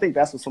that. I think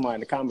that's what somebody in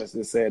the comments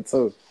just said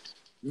too.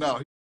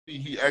 No,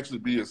 he actually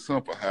be at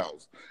Simple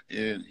House,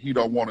 and he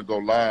don't want to go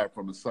live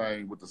from the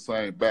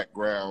same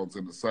backgrounds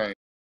and the same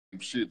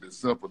shit that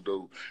Simple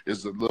do.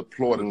 It's a little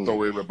ploy to Mm.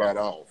 throw everybody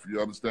off.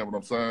 You understand what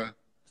I'm saying?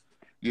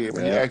 Yeah,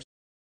 but he Yeah.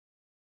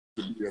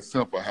 actually be at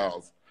Simple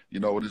House, you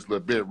know, in this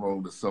little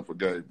bedroom that Simple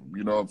gave him.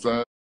 You know what I'm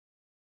saying?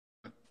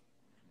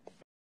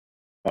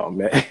 Oh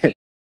man.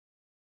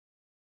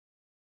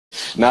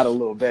 Not a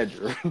little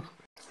bedroom.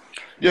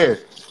 Yeah,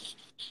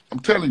 I'm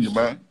telling you,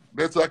 man.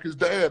 That's like his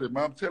daddy,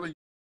 man. I'm telling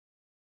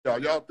you,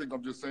 y'all think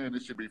I'm just saying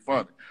this should be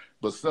funny,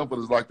 but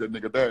Simple is like that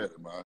nigga daddy,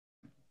 man.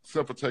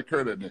 Simple take care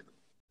of that nigga.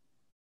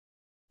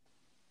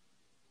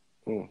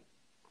 Mm.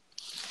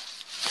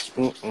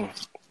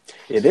 Mm-mm.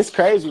 Yeah, this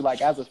crazy.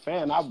 Like as a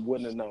fan, I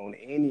wouldn't have known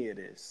any of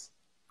this.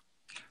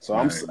 So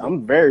Man, look.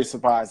 I'm very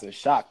surprised and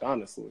shocked,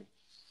 honestly.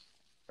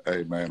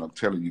 Hey man, I'm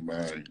telling you,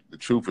 man, the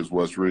truth is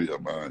what's real,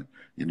 man.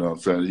 You know what I'm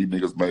saying? These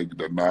niggas may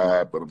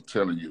deny it, but I'm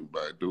telling you,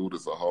 man, dude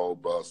is a whole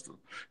buster.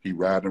 He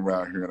riding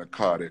around here in a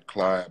car that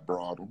Clyde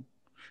brought him.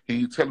 He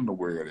ain't telling the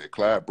world that.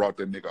 Clyde brought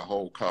that nigga a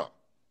whole car.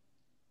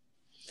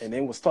 And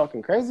then was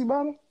talking crazy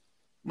about him.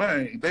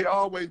 Man, they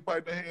always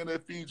bite their hand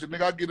that feeds you.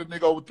 Nigga, I get a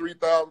nigga over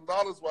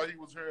 $3,000 while he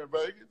was here in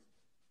Vegas.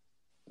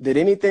 Did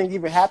anything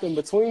even happen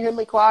between him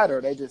and Clyde,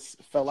 or they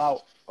just fell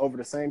out over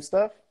the same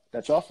stuff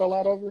that y'all fell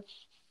out over?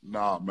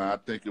 Nah, man, I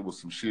think it was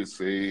some shit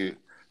said.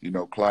 You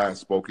know, Clyde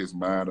spoke his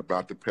mind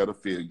about the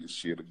pedophilia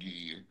shit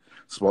again.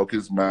 Spoke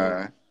his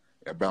mind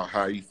about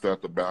how he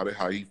felt about it,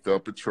 how he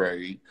felt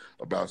betrayed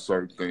about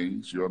certain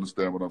things. You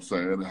understand what I'm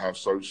saying? And how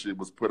certain shit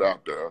was put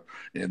out there.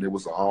 And it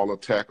was an all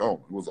attack on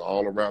him. It was an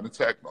all around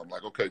attack on him.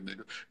 Like, okay,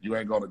 nigga, you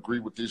ain't gonna agree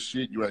with this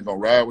shit. You ain't gonna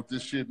ride with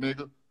this shit,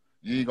 nigga.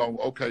 You ain't gonna,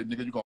 okay,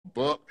 nigga, you gonna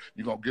buck.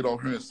 You gonna get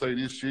on here and say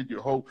this shit,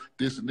 your whole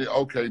this and that.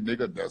 Okay,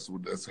 nigga, that's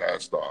how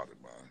it started,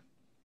 man.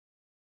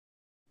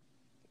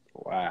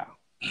 Wow.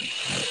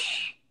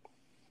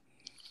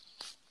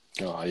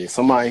 Oh, yeah,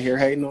 somebody here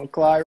hating on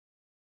Clyde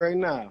right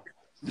now.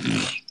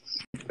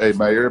 Hey,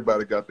 man,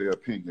 everybody got their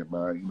opinion,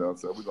 man. You know what I'm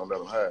saying? We're going to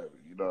let them have it.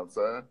 You know what I'm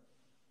saying?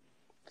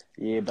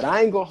 Yeah, but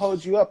I ain't going to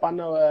hold you up. I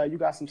know you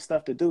got some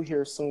stuff to do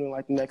here soon,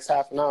 like the next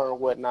half an hour or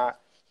whatnot.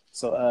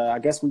 So I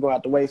guess we're going to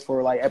have to wait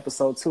for like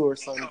episode 2 or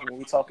something when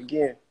we talk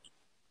again.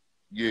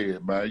 Yeah,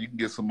 man, you can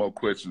get some more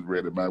questions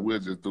ready, man. We'll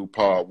just do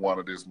part 1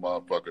 of this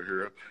motherfucker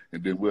here,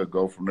 and then we'll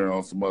go from there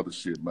on some other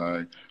shit,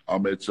 man.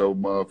 I'm at your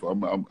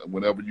motherfucker.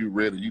 Whenever you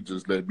ready, you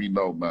just let me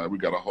know, man. We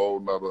got a whole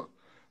nother,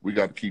 we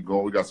got to keep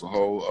going. We got some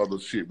whole other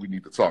shit we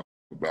need to talk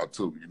about,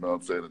 too. You know what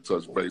I'm saying? And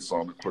touch base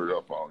on and clear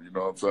up on. You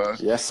know what I'm saying?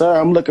 Yes, sir.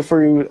 I'm looking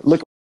forward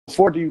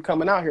to you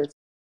coming out here,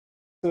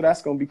 too.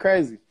 That's going to be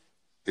crazy.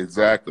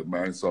 Exactly,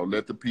 man. So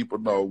let the people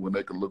know when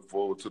they can look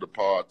forward to the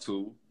part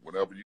 2,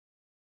 whenever you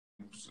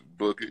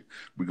book it.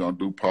 We're going to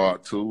do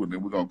part 2, and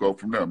then we're going to go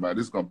from there, man.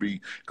 It's going to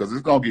be, because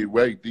it's going to get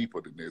way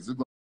deeper than this. It's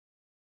going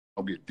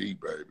to get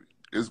deep, baby.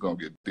 It's going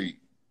to get deep.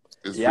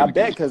 I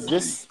bet, because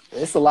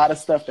it's a lot of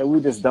stuff that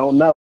we just don't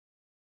know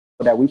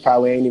that we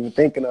probably ain't even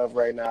thinking of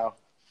right now.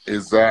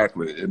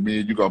 Exactly. And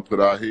me and you going to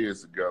put our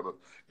heads together,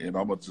 and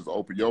I'm going to just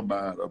open your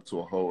mind up to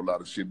a whole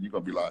lot of shit. And you're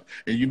going to be like,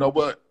 and you know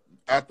what?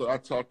 After I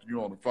talk to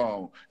you on the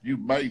phone, you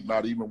may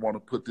not even want to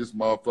put this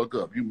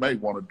motherfucker up. You may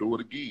want to do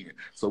it again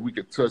so we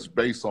can touch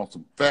base on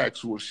some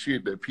factual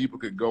shit that people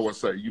can go and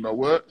say, you know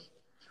what?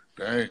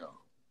 Damn.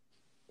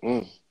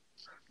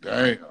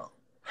 Damn.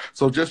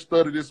 So just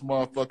study this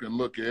motherfucker and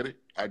look at it.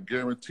 I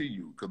guarantee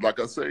you, because like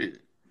I said,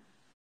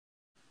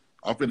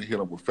 I'm finna hit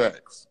them with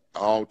facts.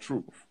 All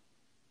truth.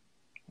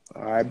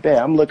 All right,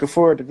 bet. I'm looking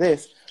forward to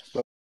this.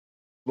 But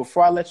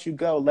before I let you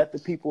go, let the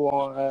people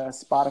on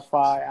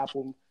Spotify,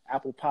 Apple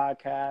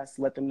Podcasts,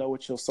 let them know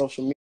what your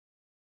social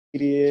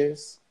media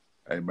is.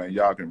 Hey, man,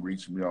 y'all can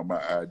reach me on my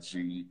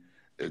IG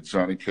at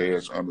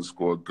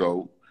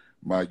JohnnyCash_GOAT.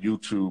 My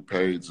YouTube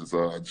page is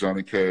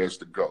Johnny Cash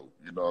the GOAT.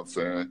 You know what I'm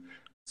saying?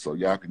 So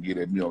y'all can get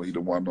at me on either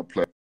one of them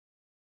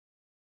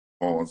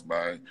platforms,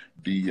 man.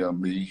 DM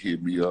me,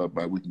 hit me up,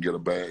 man. We can get a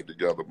bag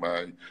together,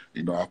 man.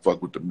 You know, I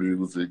fuck with the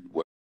music.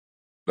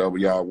 Whatever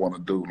y'all want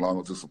to do, as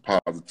long as it's some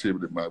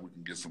positivity, man, we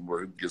can get some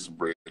bread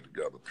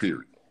together,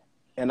 period.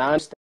 And I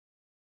understand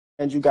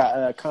you got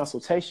a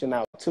consultation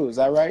out, too. Is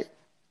that right?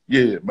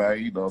 Yeah, man,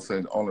 you know what I'm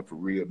saying? Only for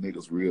real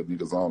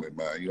niggas only,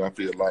 man. You know, I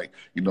feel like,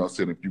 you know what I'm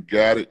saying, if you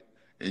got it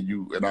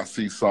and I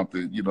see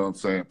something, you know what I'm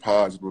saying,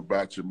 positive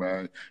about you,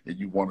 man, and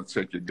you want to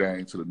take your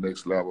game to the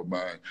next level,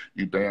 man,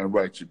 you damn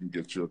right you can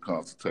get you a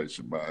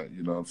consultation, man.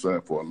 You know what I'm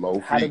saying? For a low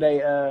fee.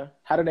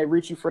 How do they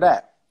reach you for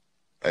that?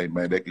 Hey,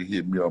 man, they can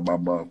hit me on my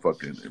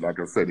motherfucking, like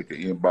I said, they can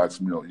inbox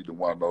me on either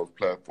one of those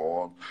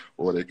platforms,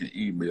 or they can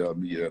email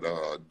me at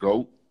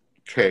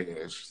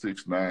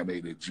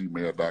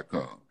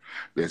goatcash698@gmail.com.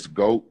 That's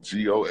GOAT,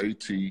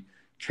 GOAT,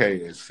 cash,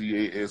 CASH,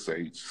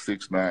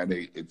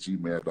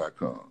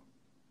 698@gmail.com.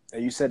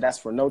 And you said that's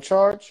for no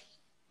charge?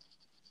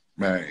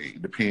 Man,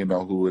 depending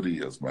on who it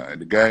is, man.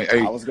 The game,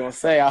 hey. I was going to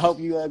say, I hope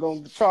you are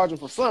going to charge them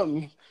for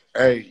something.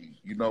 Hey,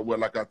 you know what,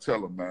 like I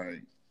tell them,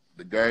 man,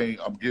 the game,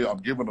 I'm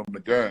giving them the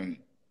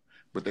game,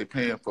 but they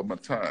paying for my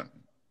time.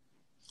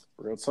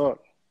 Real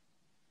talk.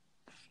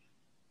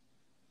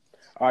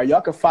 All right,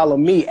 y'all can follow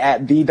me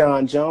at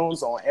Don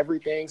Jones on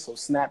everything. So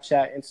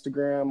Snapchat,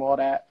 Instagram, all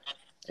that.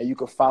 And you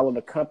can follow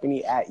the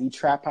company at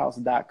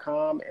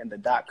etraphouse.com. And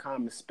the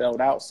 .com is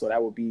spelled out. So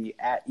that will be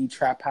at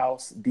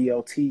etraphouse,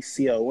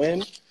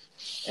 DOTCON.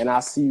 And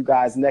I'll see you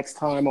guys next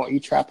time on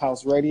eTrap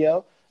House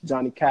Radio.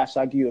 Johnny Cash,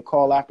 I'll give you a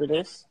call after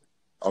this.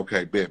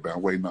 Okay, baby.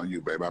 I'm waiting on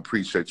you, baby. I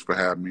appreciate you for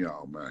having me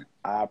on, man.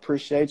 I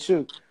appreciate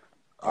you.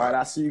 All right,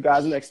 I'll see you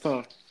guys next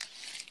time.